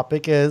hot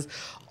topic. Is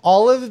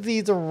all of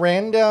these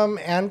random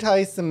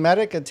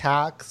anti-Semitic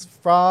attacks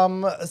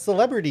from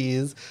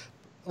celebrities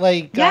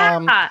Like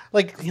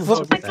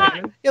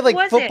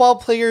football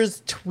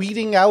players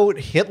tweeting out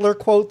Hitler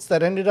quotes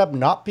that ended up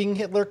not being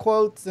Hitler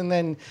quotes, and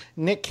then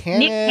Nick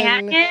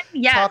Cannon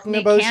talking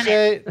about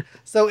shit.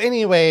 So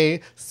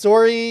anyway,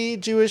 sorry,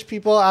 Jewish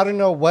people. I don't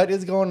know what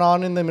is going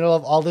on in the middle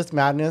of all this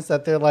madness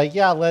that they're like,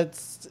 yeah,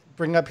 let's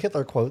bring up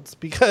Hitler quotes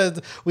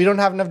because we don't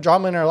have enough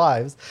drama in our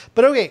lives.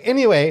 But okay,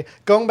 anyway,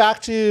 going back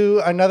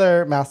to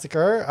another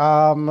massacre,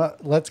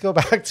 let's go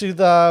back to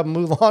the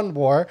Mulan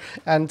War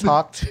and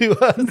talk to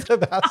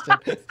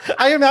Sebastian.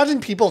 I imagine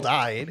people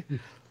died.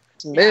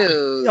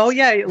 Smooth. Oh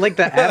yeah, like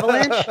the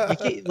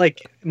avalanche.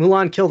 Like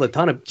Mulan killed a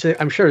ton of.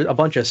 I'm sure a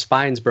bunch of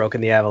spines broke in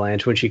the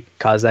avalanche when she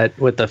caused that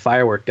with the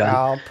firework gun.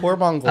 Oh, poor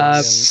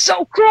Mongolians.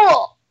 So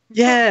cruel.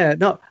 Yeah,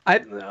 no.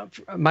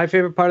 My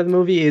favorite part of the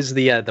movie is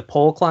the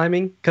pole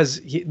climbing, because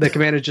the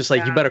commander's just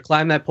like, you better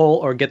climb that pole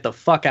or get the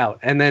fuck out,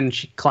 and then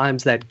she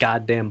climbs that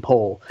goddamn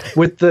pole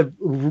with the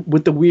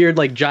weird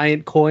like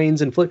giant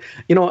coins and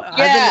I've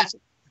been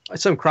in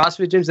some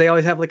CrossFit gyms. They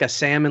always have like a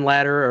salmon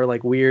ladder or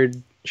like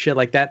weird shit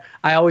like that.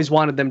 I always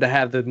wanted them to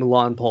have the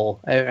Mulan pole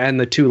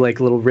and the two like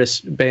little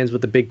wristbands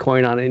with the big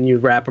coin on it, and you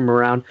wrap them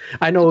around.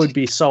 I know it would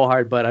be so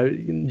hard, but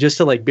just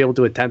to like be able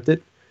to attempt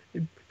it.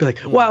 Be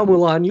like, wow,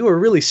 Mulan, you were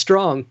really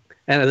strong,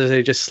 and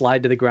they just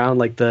slide to the ground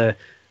like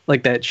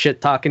that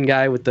shit talking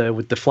guy with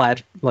the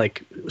flat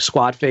like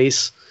squat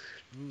face.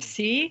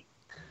 See,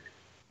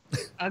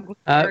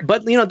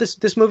 but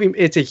this movie,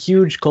 it's a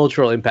huge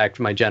cultural impact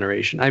for my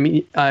generation. I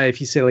mean, if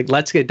you say like,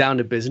 let's get down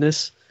to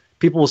business,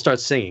 people will start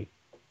singing.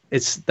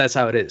 That's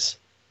how it is.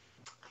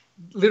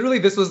 Literally,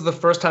 this was the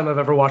first time I've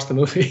ever watched the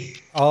movie.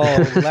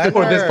 Oh, for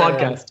this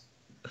podcast.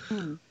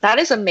 That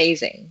is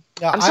amazing.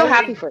 Yeah, I'm so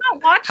happy for you.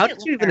 How did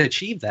you even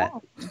achieve that?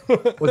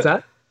 What's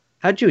that?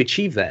 How did you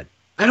achieve that?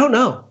 I don't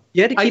know.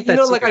 You had to keep that.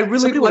 I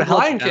really like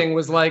Lion King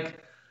was like,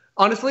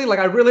 honestly, like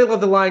I really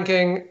love the Lion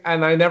King,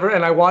 and I never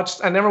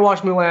watched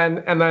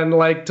Mulan, and then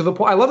like to the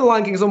point I love the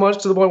Lion King so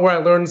much to the point where I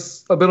learned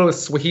a bit of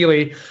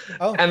Swahili,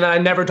 and then I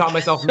never taught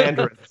myself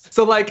Mandarin.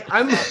 So like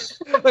I'm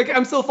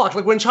so fucked.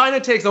 Like when China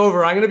takes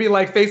over, I'm gonna be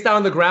like face down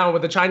on the ground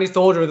with a Chinese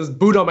soldier with this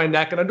boot on my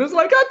neck, and I'm just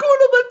like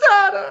Hakuna Matata.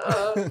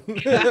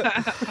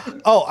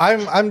 Oh,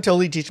 I'm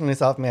totally teaching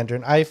myself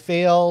Mandarin. I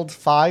failed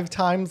 5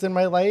 times in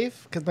my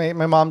life because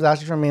my mom's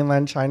actually from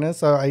mainland China,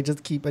 so I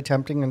just keep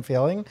attempting and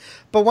failing.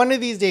 But one of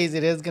these days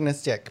it is gonna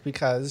stick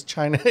because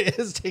China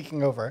is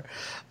taking over.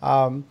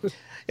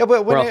 Yeah,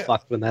 but we're all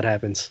fucked when that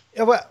happens.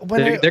 Yeah,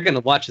 they're gonna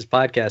watch this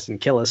podcast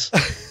and kill us.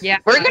 Yeah,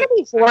 we're gonna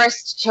be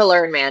forced to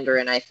learn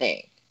Mandarin, I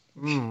think.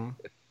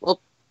 Well,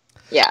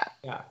 yeah.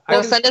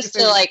 They'll send us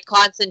to like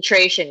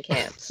concentration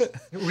camps,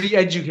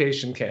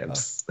 re-education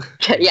camps.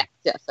 yeah.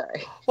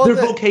 Sorry. Well, they're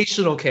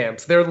vocational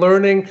camps. They're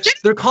learning.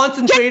 They're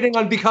concentrating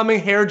on becoming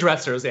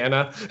hairdressers,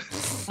 Anna.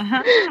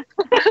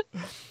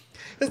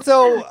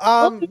 So,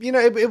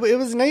 it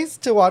was nice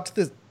to watch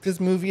this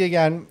movie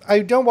again. I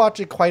don't watch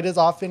it quite as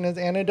often as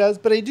Anna does,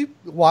 but I do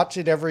watch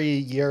it every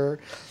year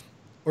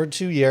or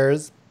 2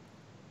 years.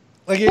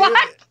 Like, what?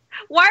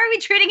 Why are we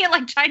treating it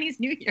like Chinese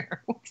New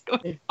Year? What's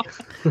going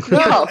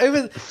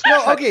on?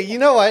 Okay. You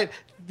know what?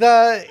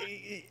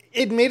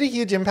 It made a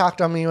huge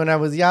impact on me when I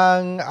was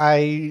young.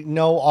 I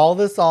know all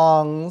the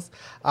songs.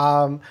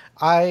 There's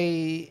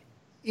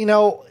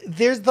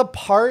the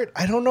part,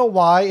 I don't know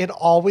why, it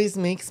always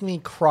makes me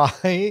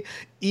cry.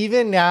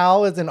 Even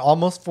now, as an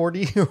almost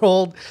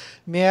 40-year-old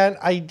man,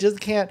 I just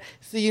can't.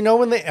 So,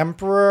 when the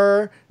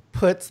emperor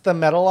puts the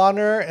medal on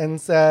her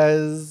and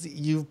says,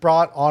 "You've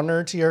brought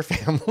honor to your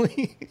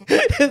family."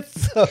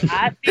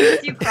 That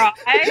makes you cry?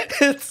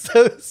 It's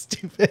so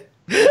stupid.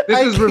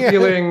 This is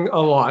revealing a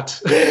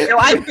lot.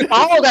 I'm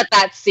appalled at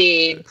that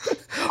scene.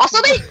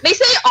 Also, they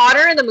say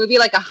honor in the movie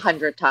like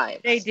 100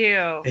 times. They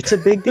do. It's a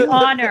big deal.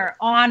 Honor.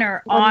 Like,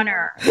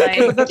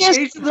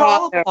 they're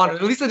all about honor.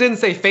 At least they didn't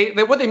say face.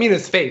 What they mean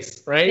is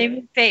face, right? They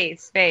mean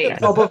face.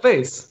 It's all about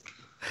face.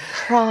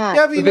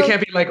 Yeah, but, they can't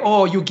be like,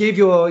 oh, you gave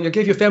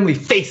your family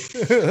face.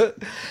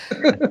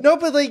 No,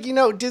 but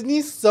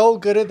Disney's so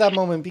good at that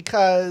moment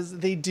because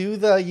they do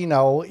the,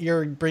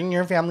 you're bringing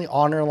your family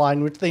honor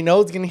line, which they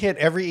know is going to hit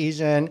every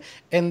Asian.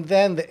 And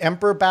then the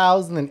emperor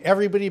bows and then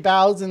everybody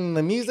bows and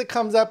the music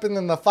comes up and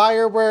then the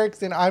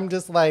fireworks. And I'm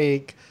just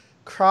like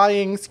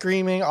crying,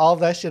 screaming, all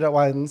that shit at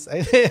once.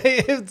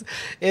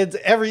 It's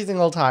every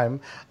single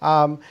time.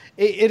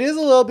 It is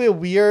a little bit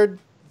weird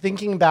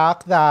thinking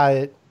back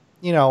that,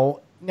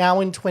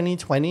 now in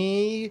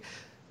 2020,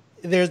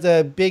 there's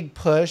a big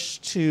push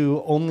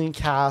to only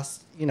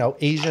cast,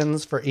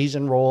 Asians for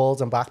Asian roles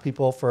and Black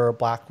people for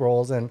Black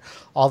roles and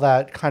all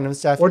that kind of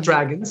stuff. Or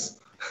dragons.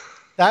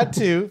 That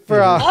too.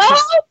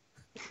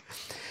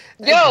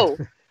 Yo!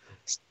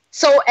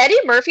 So Eddie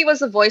Murphy was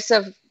the voice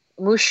of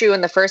Mushu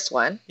in the first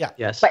one. Yeah.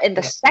 Yes. But in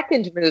the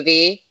second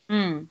movie,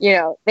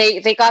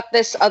 they got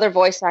this other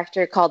voice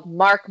actor called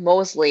Mark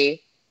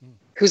Mosley,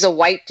 who's a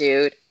white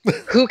dude,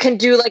 who can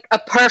do like a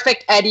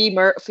perfect Eddie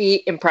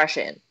Murphy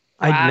impression.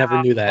 I never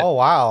knew that. Oh,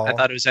 wow. I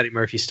thought it was Eddie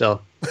Murphy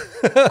still.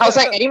 I was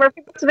like, Eddie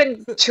Murphy must have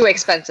been too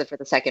expensive for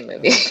the second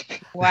movie.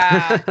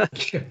 Wow.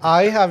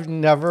 I have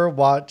never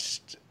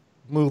watched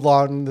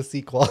Mulan, the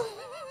sequel.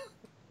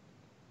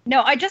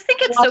 No, I just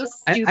think it's so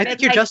stupid. I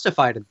think you're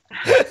justified in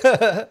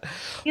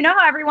You know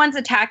how everyone's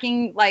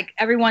attacking, like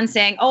everyone's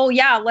saying, "Oh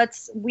yeah,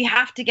 we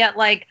have to get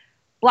like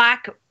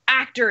black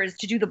actors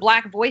to do the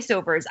black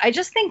voiceovers." I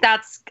just think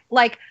that's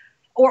like,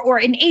 or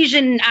an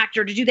Asian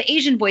actor to do the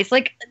Asian voice.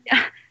 Like,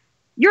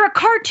 you're a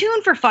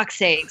cartoon for fuck's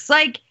sakes.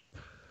 Like,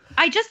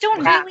 I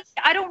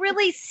don't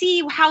really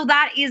see how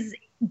that is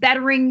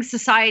bettering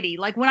society.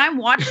 Like when I'm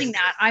watching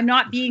that, I'm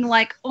not being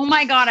like, "Oh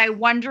my God, I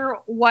wonder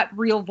what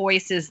real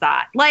voice is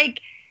that?" Like,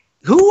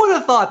 who would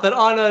have thought that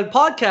on a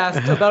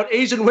podcast about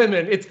Asian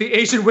women, it's the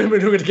Asian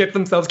women who are going to get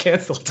themselves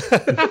canceled?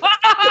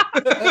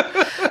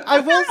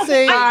 I will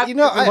say,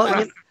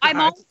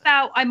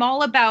 I'm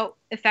all about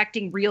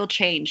affecting real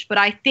change, but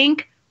I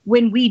think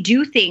when we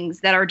do things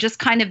that are just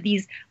kind of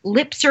these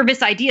lip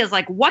service ideas,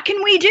 like what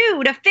can we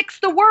do to fix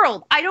the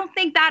world? I don't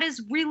think that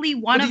is really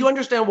one of. Do you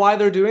understand why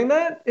they're doing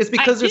that? It's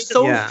because there's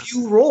so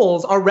few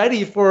roles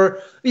already for,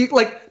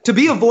 like, to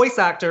be a voice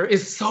actor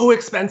is so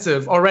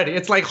expensive already.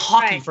 It's like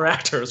hockey for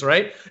actors,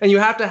 right? And you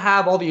have to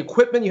have all the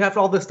equipment, you have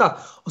all this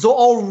stuff. So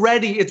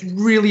already it's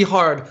really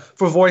hard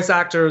for voice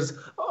actors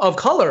of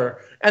color.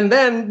 And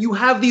then you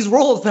have these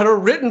roles that are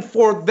written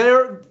for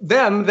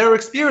their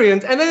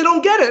experience, and they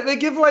don't get it. They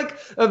give like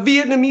a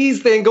Vietnamese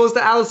thing goes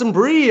to Alison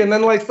Brie, and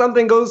then like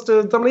something goes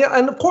to somebody else.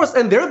 And of course,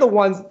 and they're the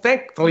ones.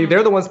 Thankfully,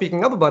 they're the ones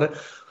speaking up about it.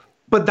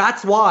 But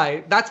that's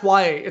why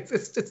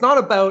it's not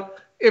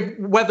about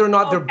whether or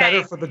not they're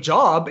better for the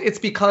job. It's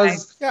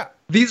because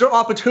these are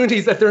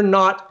opportunities that they're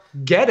not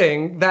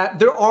getting, that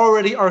there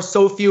already are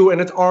so few,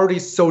 and it's already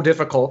so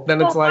difficult. Then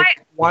it's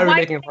like, why are we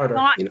making it harder?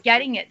 Not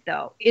getting it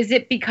though? Is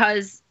it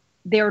because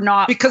they're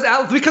not because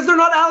they're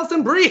not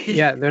Alison Brie?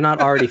 Yeah, they're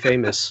not already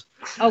famous.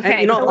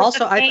 Okay. And,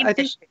 also I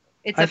think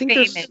it's a fame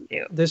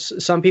issue.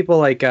 There's some people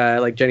like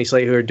Jenny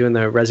Slate who are doing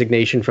the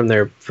resignation from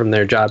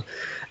their job,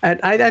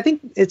 and I think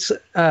it's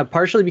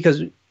partially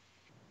because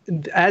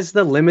as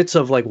the limits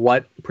of like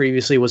what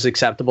previously was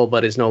acceptable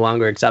but is no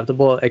longer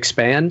acceptable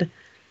expand,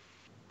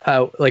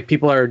 like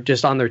people are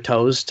just on their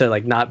toes to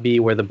like not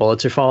be where the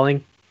bullets are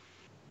falling.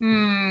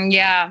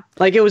 Yeah.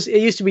 Like it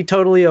used to be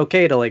totally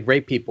okay to like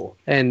rape people,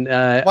 and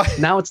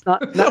now it's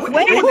not.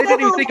 They didn't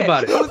even think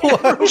about it.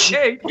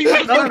 It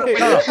was never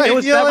okay. It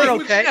was never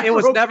okay. It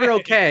was never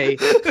okay.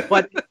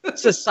 But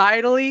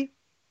societally,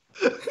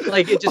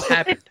 like it just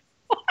happened,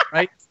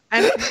 right?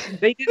 And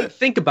they didn't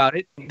think about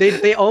it.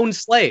 They owned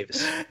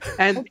slaves,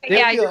 and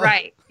you're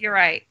right. You're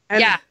right.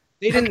 And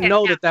they didn't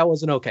know that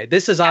wasn't okay.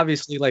 This is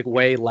obviously like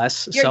way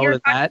less you're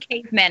than that.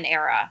 Caveman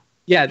era.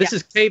 Yeah, this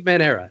is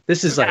caveman era.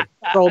 This is like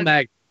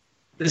pro-mag.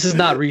 This is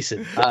not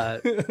recent.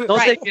 Don't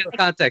take it out of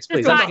context,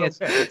 please.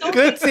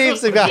 Good save,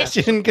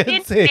 Sebastian.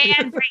 Good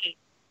save.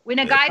 When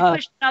a guy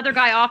pushed another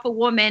guy off a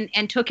woman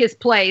and took his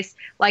place,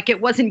 like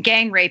it wasn't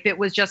gang rape, it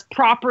was just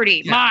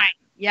property, mine.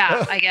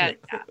 Yeah, I get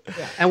it.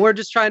 Yeah. And we're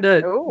just trying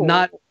to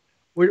not.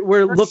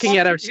 We're looking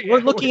at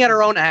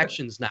our own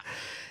actions now.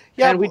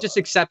 Yeah, and we just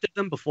accepted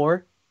them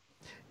before,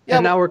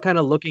 and now we're kind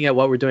of looking at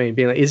what we're doing and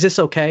being like, is this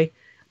okay?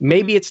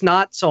 Maybe it's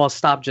not, so I'll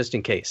stop just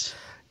in case.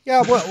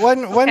 Yeah,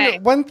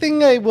 one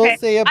thing I will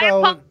say about... I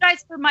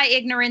apologize for my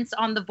ignorance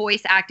on the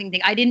voice acting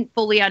thing. I didn't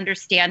fully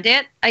understand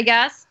it, I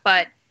guess.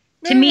 But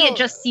to me, it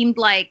just seemed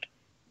like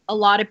a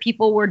lot of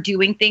people were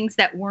doing things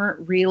that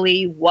weren't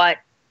really what,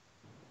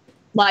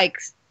 like...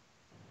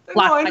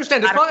 No, I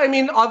understand. It's not, I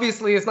mean,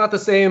 obviously, it's not the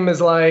same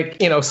as,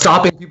 like,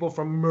 stopping people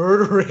from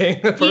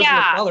murdering a person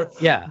of color.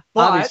 Yeah,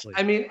 but, obviously.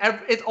 I mean,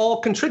 it all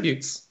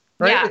contributes,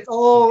 right? Yeah. It's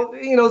all,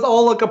 it's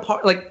all like a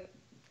part, like...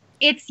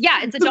 It's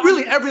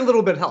really every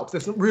little bit helps.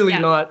 It's really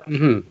not,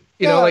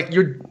 like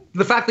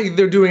the fact that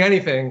they're doing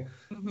anything,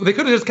 they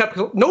could have just kept,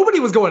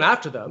 nobody was going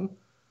after them,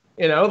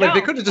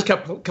 they could have just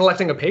kept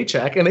collecting a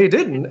paycheck and they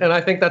didn't. And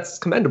I think that's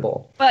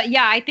commendable. But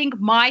yeah, I think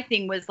my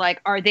thing was like,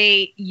 are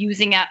they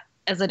using it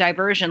as a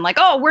diversion? Like,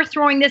 oh, we're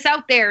throwing this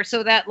out there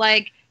so that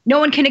like no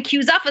one can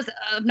accuse us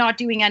of not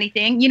doing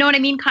anything. You know what I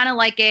mean? Kind of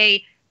like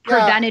a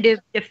preventative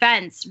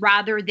defense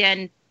rather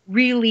than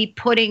really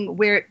putting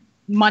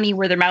money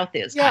where their mouth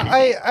is. Yeah,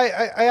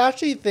 I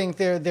actually think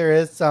there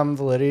is some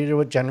validity to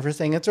what Jennifer's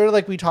saying. It's sort of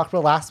like we talked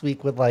about last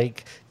week with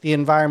like the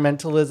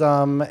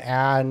environmentalism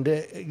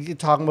and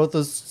talking about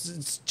those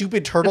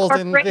stupid turtles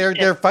and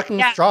their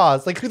fucking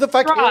straws. Like who the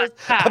fuck cares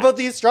about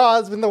these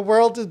straws when the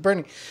world is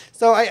burning?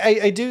 So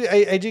I do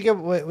get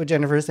what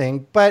Jennifer's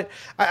saying, but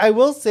I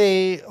will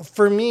say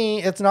for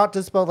me it's not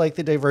just about like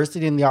the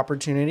diversity and the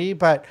opportunity,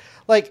 but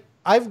like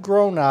I've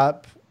grown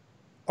up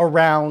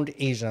around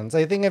Asians.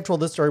 I think I've told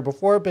this story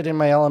before, but in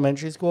my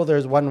elementary school,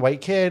 there's one white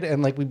kid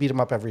and like we beat him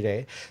up every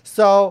day.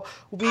 So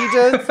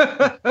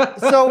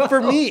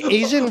for me,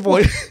 Asian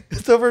voice.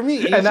 So for me,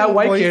 Asian and that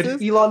white voices,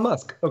 kid, Elon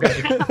Musk.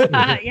 Okay.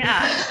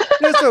 Yeah.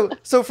 No,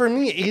 so for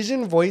me,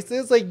 Asian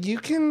voices, like you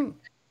can,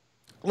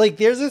 like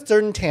there's a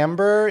certain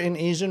timbre in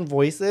Asian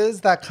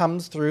voices that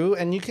comes through,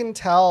 and you can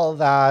tell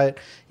that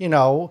in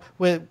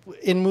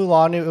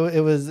Mulan,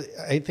 it was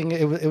I think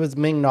it was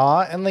Ming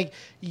Na, and like.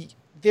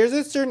 there's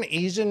a certain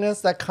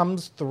Asianness that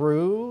comes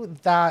through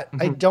that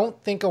I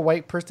don't think a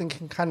white person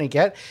can kind of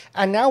get.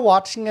 And now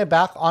watching it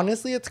back,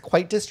 honestly, it's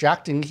quite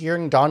distracting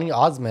hearing Donny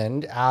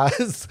Osmond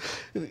as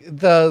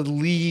the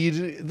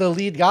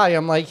lead guy.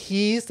 I'm like,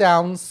 he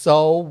sounds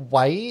so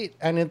white,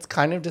 and it's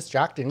kind of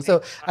distracting.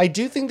 So I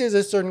do think there's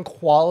a certain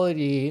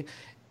quality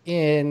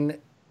in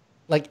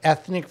like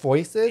ethnic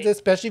voices,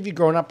 especially if you've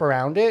grown up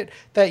around it,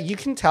 that you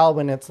can tell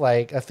when it's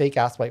like a fake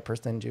ass white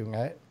person doing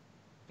it.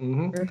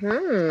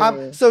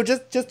 So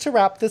just to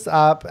wrap this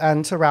up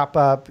and to wrap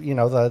up, you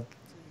know,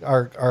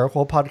 our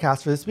whole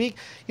podcast for this week,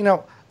 you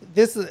know,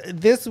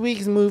 this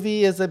week's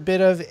movie is a bit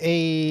of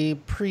a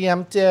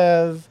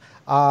preemptive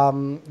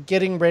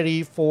getting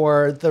ready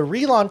for the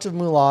relaunch of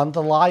Mulan,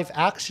 the live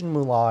action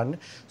Mulan.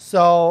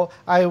 So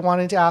I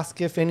wanted to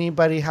ask if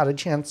anybody had a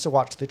chance to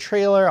watch the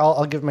trailer.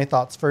 I'll give my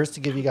thoughts first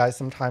to give you guys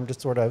some time to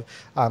sort of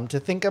to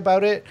think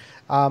about it.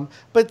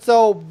 But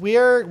so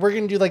we're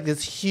going to do like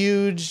this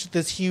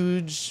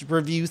huge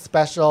review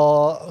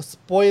special,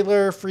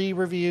 spoiler-free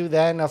review,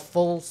 then a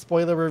full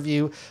spoiler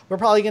review. We're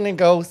probably going to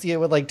go see it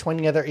with like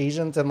 20 other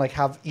Asians and like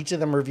have each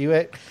of them review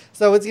it.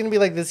 So it's going to be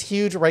like this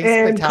huge rice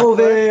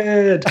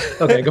spectacular.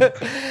 COVID. Okay, go.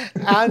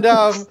 And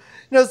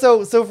no,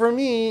 so for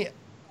me,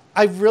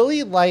 I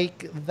really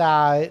like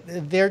that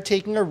they're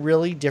taking a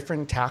really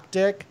different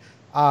tactic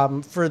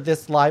for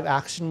this live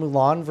action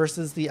Mulan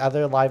versus the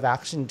other live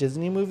action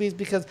Disney movies,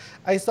 because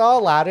I saw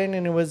Aladdin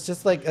and it was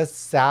just like a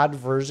sad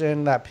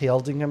version that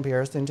paled in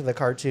comparison to the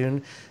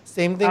cartoon.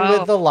 Same thing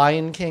with The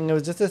Lion King. It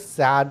was just a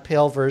sad,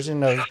 pale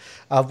version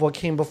of what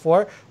came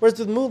before. Whereas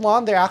with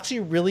Mulan, they're actually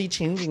really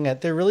changing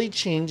it. They're really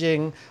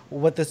changing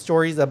what the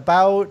story's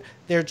about.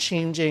 They're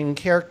changing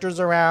characters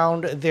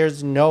around.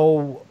 There's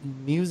no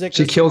music.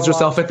 She kills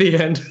herself at the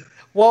end.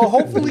 Well,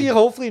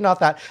 hopefully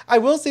not that. I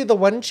will say the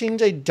one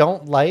change I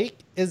don't like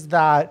is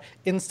that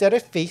instead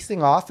of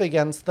facing off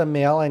against the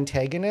male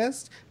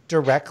antagonist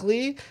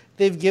directly,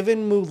 they've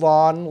given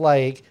Mulan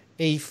like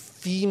a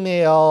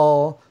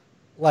female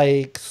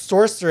like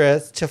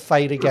sorceress to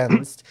fight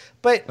against.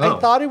 But I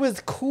thought it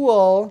was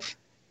cool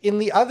in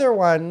the other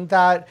one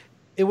that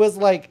it was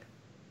like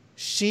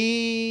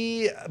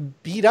she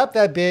beat up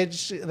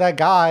that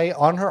guy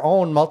on her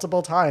own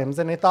multiple times.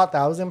 And I thought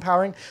that was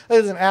empowering.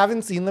 Listen, I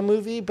haven't seen the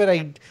movie, but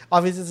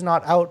obviously it's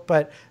not out,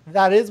 but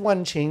that is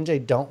one change I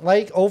don't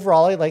like.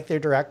 Overall, I like their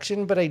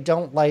direction, but I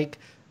don't like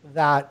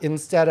that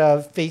instead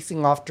of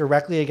facing off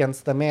directly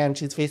against the man,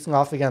 she's facing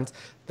off against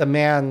the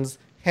man's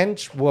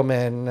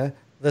henchwoman,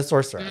 the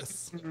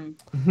sorceress.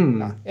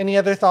 Any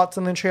other thoughts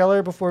on the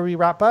trailer before we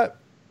wrap up?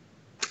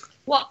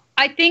 Well,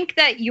 I think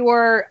that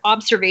your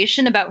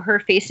observation about her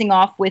facing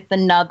off with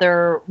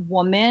another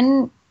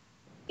woman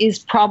is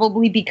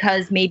probably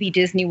because maybe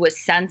Disney was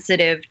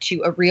sensitive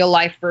to a real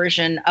life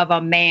version of a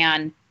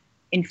man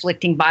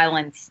inflicting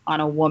violence on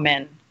a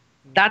woman.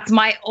 That's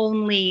my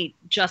only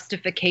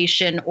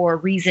justification or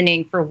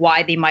reasoning for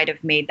why they might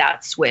have made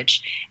that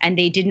switch. And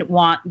they didn't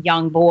want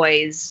young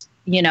boys,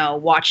 you know,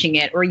 watching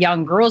it, or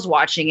young girls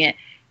watching it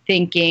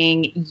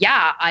thinking,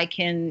 yeah, I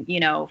can, you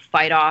know,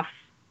 fight off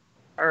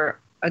or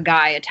a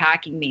guy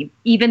attacking me,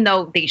 even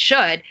though they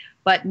should,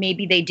 but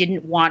maybe they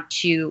didn't want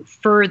to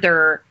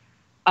further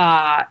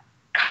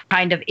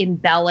kind of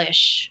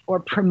embellish or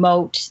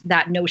promote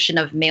that notion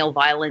of male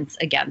violence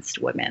against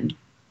women.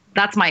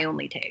 That's my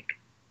only take.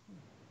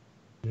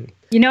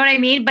 You know what I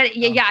mean? But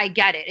yeah, I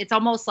get it. It's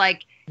almost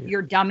like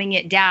you're dumbing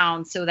it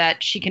down so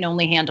that she can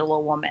only handle a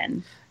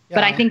woman. Yeah.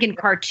 But I think in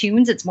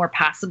cartoons, it's more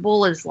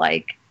passable as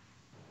like,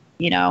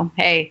 you know,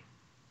 hey,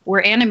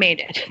 we're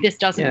animated. This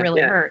doesn't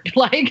really hurt.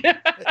 Like,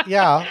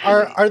 yeah.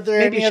 Are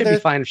there maybe any it should other?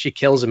 Be fine if she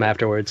kills him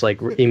afterwards, like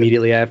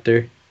immediately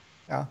after.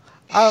 Yeah.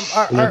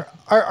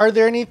 Are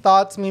there any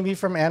thoughts maybe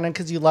from Anna,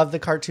 because you love the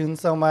cartoon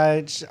so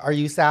much? Are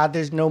you sad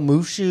there's no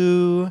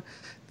Mushu?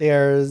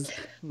 There's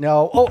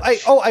no.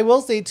 I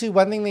will say too.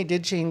 One thing they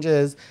did change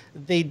is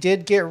they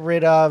did get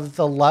rid of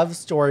the love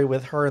story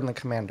with her and the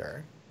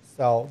commander.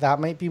 So that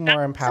might be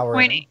more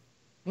empowering.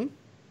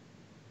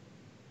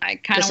 I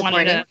kind of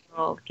wanted a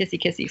little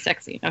kissy,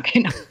 sexy.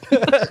 Okay, no.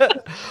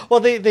 Well,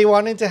 they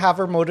wanted to have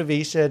her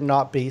motivation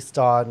not based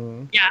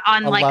on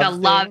like a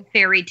love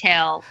fairy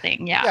tale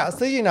thing. Yeah. Yeah.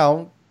 So you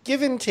know,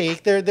 give and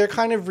take. They're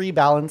kind of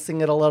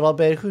rebalancing it a little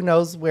bit. Who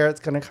knows where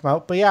it's going to come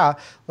out? But yeah,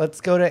 let's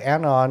go to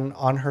Anna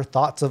on her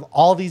thoughts of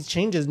all these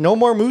changes. No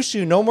more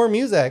Mushu. No more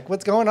music.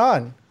 What's going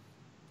on?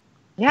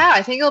 Yeah,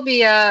 I think it'll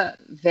be a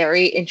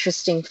very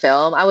interesting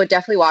film. I would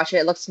definitely watch it.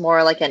 It looks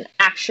more like an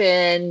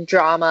action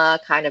drama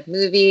kind of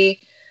movie.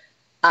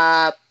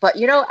 But,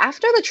 you know,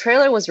 after the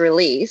trailer was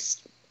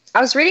released, I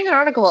was reading an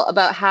article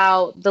about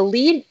how the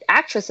lead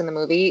actress in the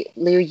movie,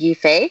 Liu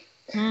Yifei,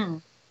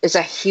 is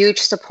a huge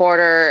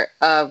supporter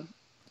of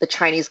the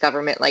Chinese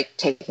government, like,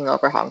 taking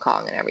over Hong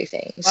Kong and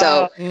everything.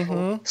 So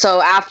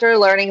after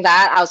learning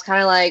that, I was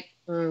kind of like,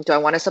 do I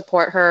want to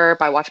support her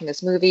by watching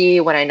this movie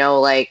when I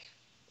know, like,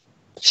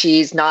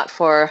 she's not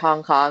for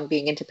Hong Kong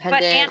being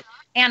independent? But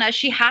Anna,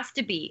 she has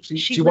to be.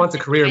 She wants a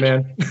career,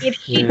 man. If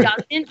she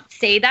doesn't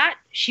say that,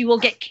 she will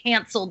get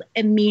canceled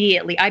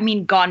immediately. I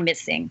mean, gone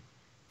missing.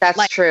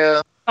 That's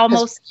true.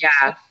 Almost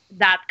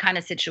that kind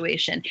of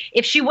situation.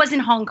 If she was in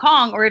Hong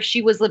Kong or if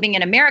she was living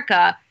in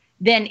America,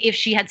 then if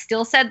she had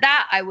still said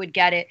that, I would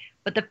get it.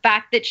 But the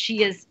fact that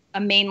she is a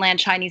mainland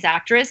Chinese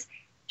actress,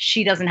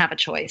 she doesn't have a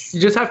choice.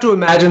 You just have to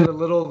imagine the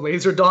little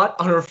laser dot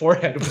on her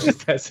forehead when she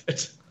says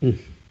it.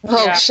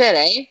 Shit,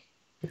 eh?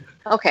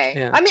 Okay.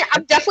 Yeah. I mean,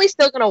 I'm definitely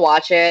still going to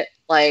watch it,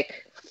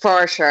 like,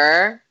 for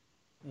sure.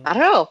 I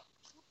don't know.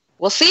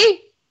 We'll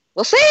see.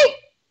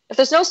 If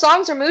there's no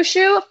songs or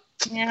Mushu,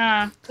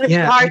 it's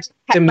hard to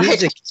the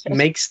music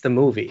makes the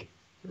movie,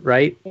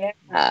 right? Yeah.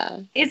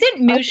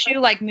 Isn't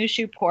Mushu like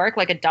Mushu pork,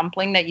 like a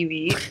dumpling that you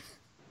eat?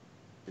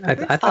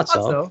 I thought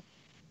so.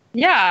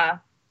 Yeah.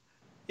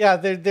 Yeah,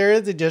 there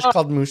is a dish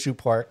called Mushu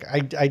pork.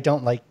 I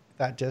don't like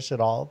that dish at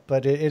all,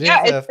 but it is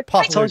a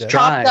popular dish.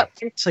 Dry.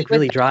 It's like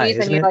really dry,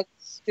 isn't and you like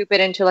scoop it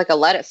into like a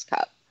lettuce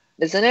cup,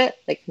 isn't it?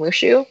 Like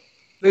Mushu?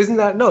 Isn't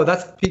that? No,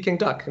 that's Peking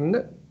duck, isn't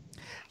it?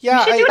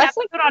 Yeah, we should do an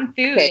episode on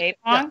food, eh,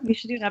 Pong? We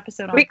should do an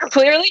episode on We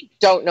clearly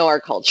don't know our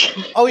culture.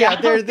 Oh, yeah.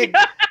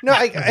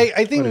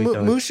 I think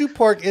Mushu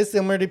pork is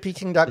similar to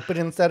Peking duck, but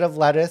instead of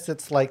lettuce,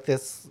 it's like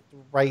this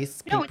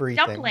rice papery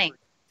dumpling. thing.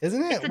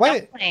 Isn't it? It's a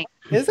what? dumpling.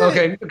 Is it?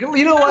 Okay,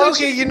 you know what?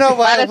 Okay, you know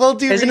what? We'll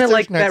do Isn't it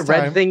like that red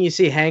time. thing you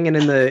see hanging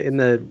in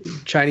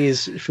the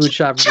Chinese food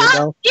shop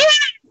window?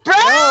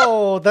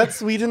 Oh, that's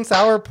sweet and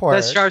sour pork.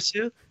 That's char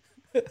siu?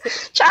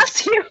 Char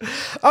siu.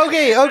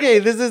 Okay,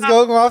 this is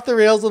going off the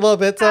rails a little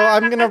bit, so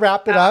I'm going to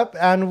wrap it up,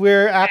 and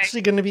we're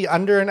actually going to be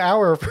under an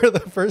hour for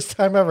the first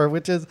time ever,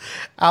 which is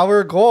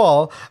our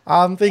goal.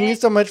 Thank you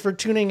so much for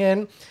tuning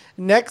in.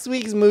 Next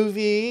week's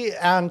movie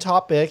and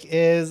topic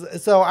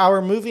is, so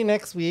our movie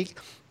next week,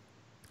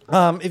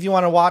 if you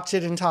want to watch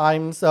it in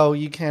time so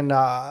you can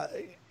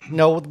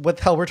know what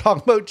the hell we're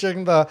talking about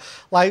during the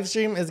live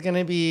stream, is going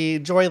to be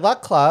Joy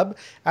Luck Club,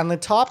 and the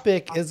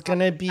topic is going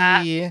to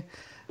be...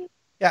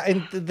 Yeah,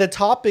 and the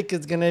topic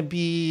is going to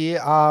be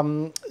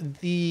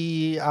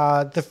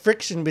the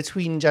friction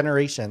between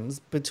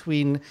generations,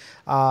 between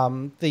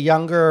the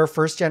younger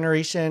first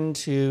generation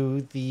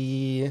to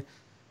the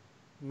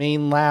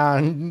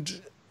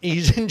mainland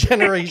Asian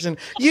generation.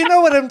 You know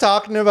what I'm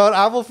talking about.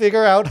 I will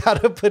figure out how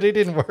to put it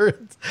in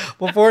words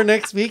before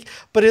next week.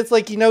 But it's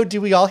like,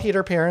 do we all hate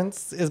our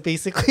parents is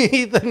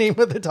basically the name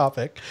of the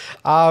topic.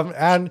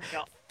 And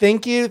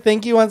Thank you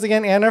once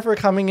again, Anna, for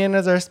coming in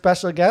as our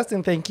special guest,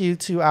 and thank you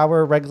to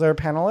our regular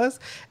panelists,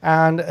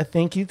 and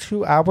thank you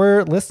to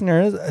our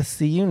listeners.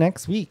 See you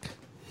next week.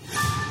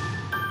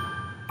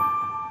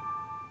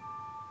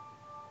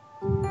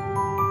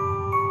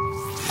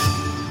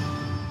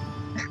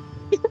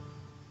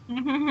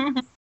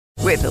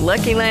 With the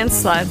Lucky Land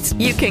Slots,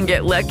 you can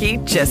get lucky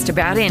just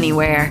about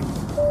anywhere.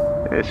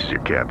 This is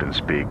your captain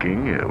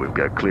speaking. We've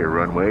got clear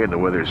runway and the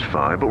weather's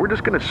fine, but we're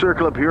just going to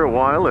circle up here a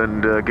while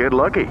and get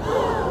lucky.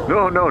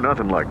 No,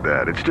 nothing like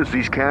that. It's just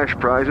these cash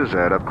prizes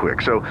add up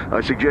quick. So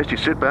I suggest you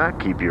sit back,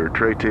 keep your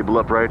tray table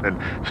upright, and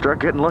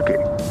start getting lucky.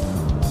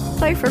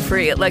 Play for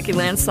free at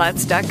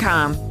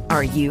LuckyLandSlots.com.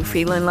 Are you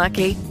feeling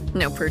lucky?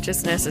 No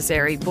purchase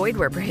necessary. Void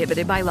where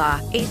prohibited by law.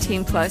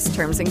 18+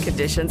 terms and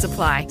conditions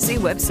apply. See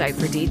website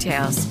for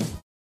details.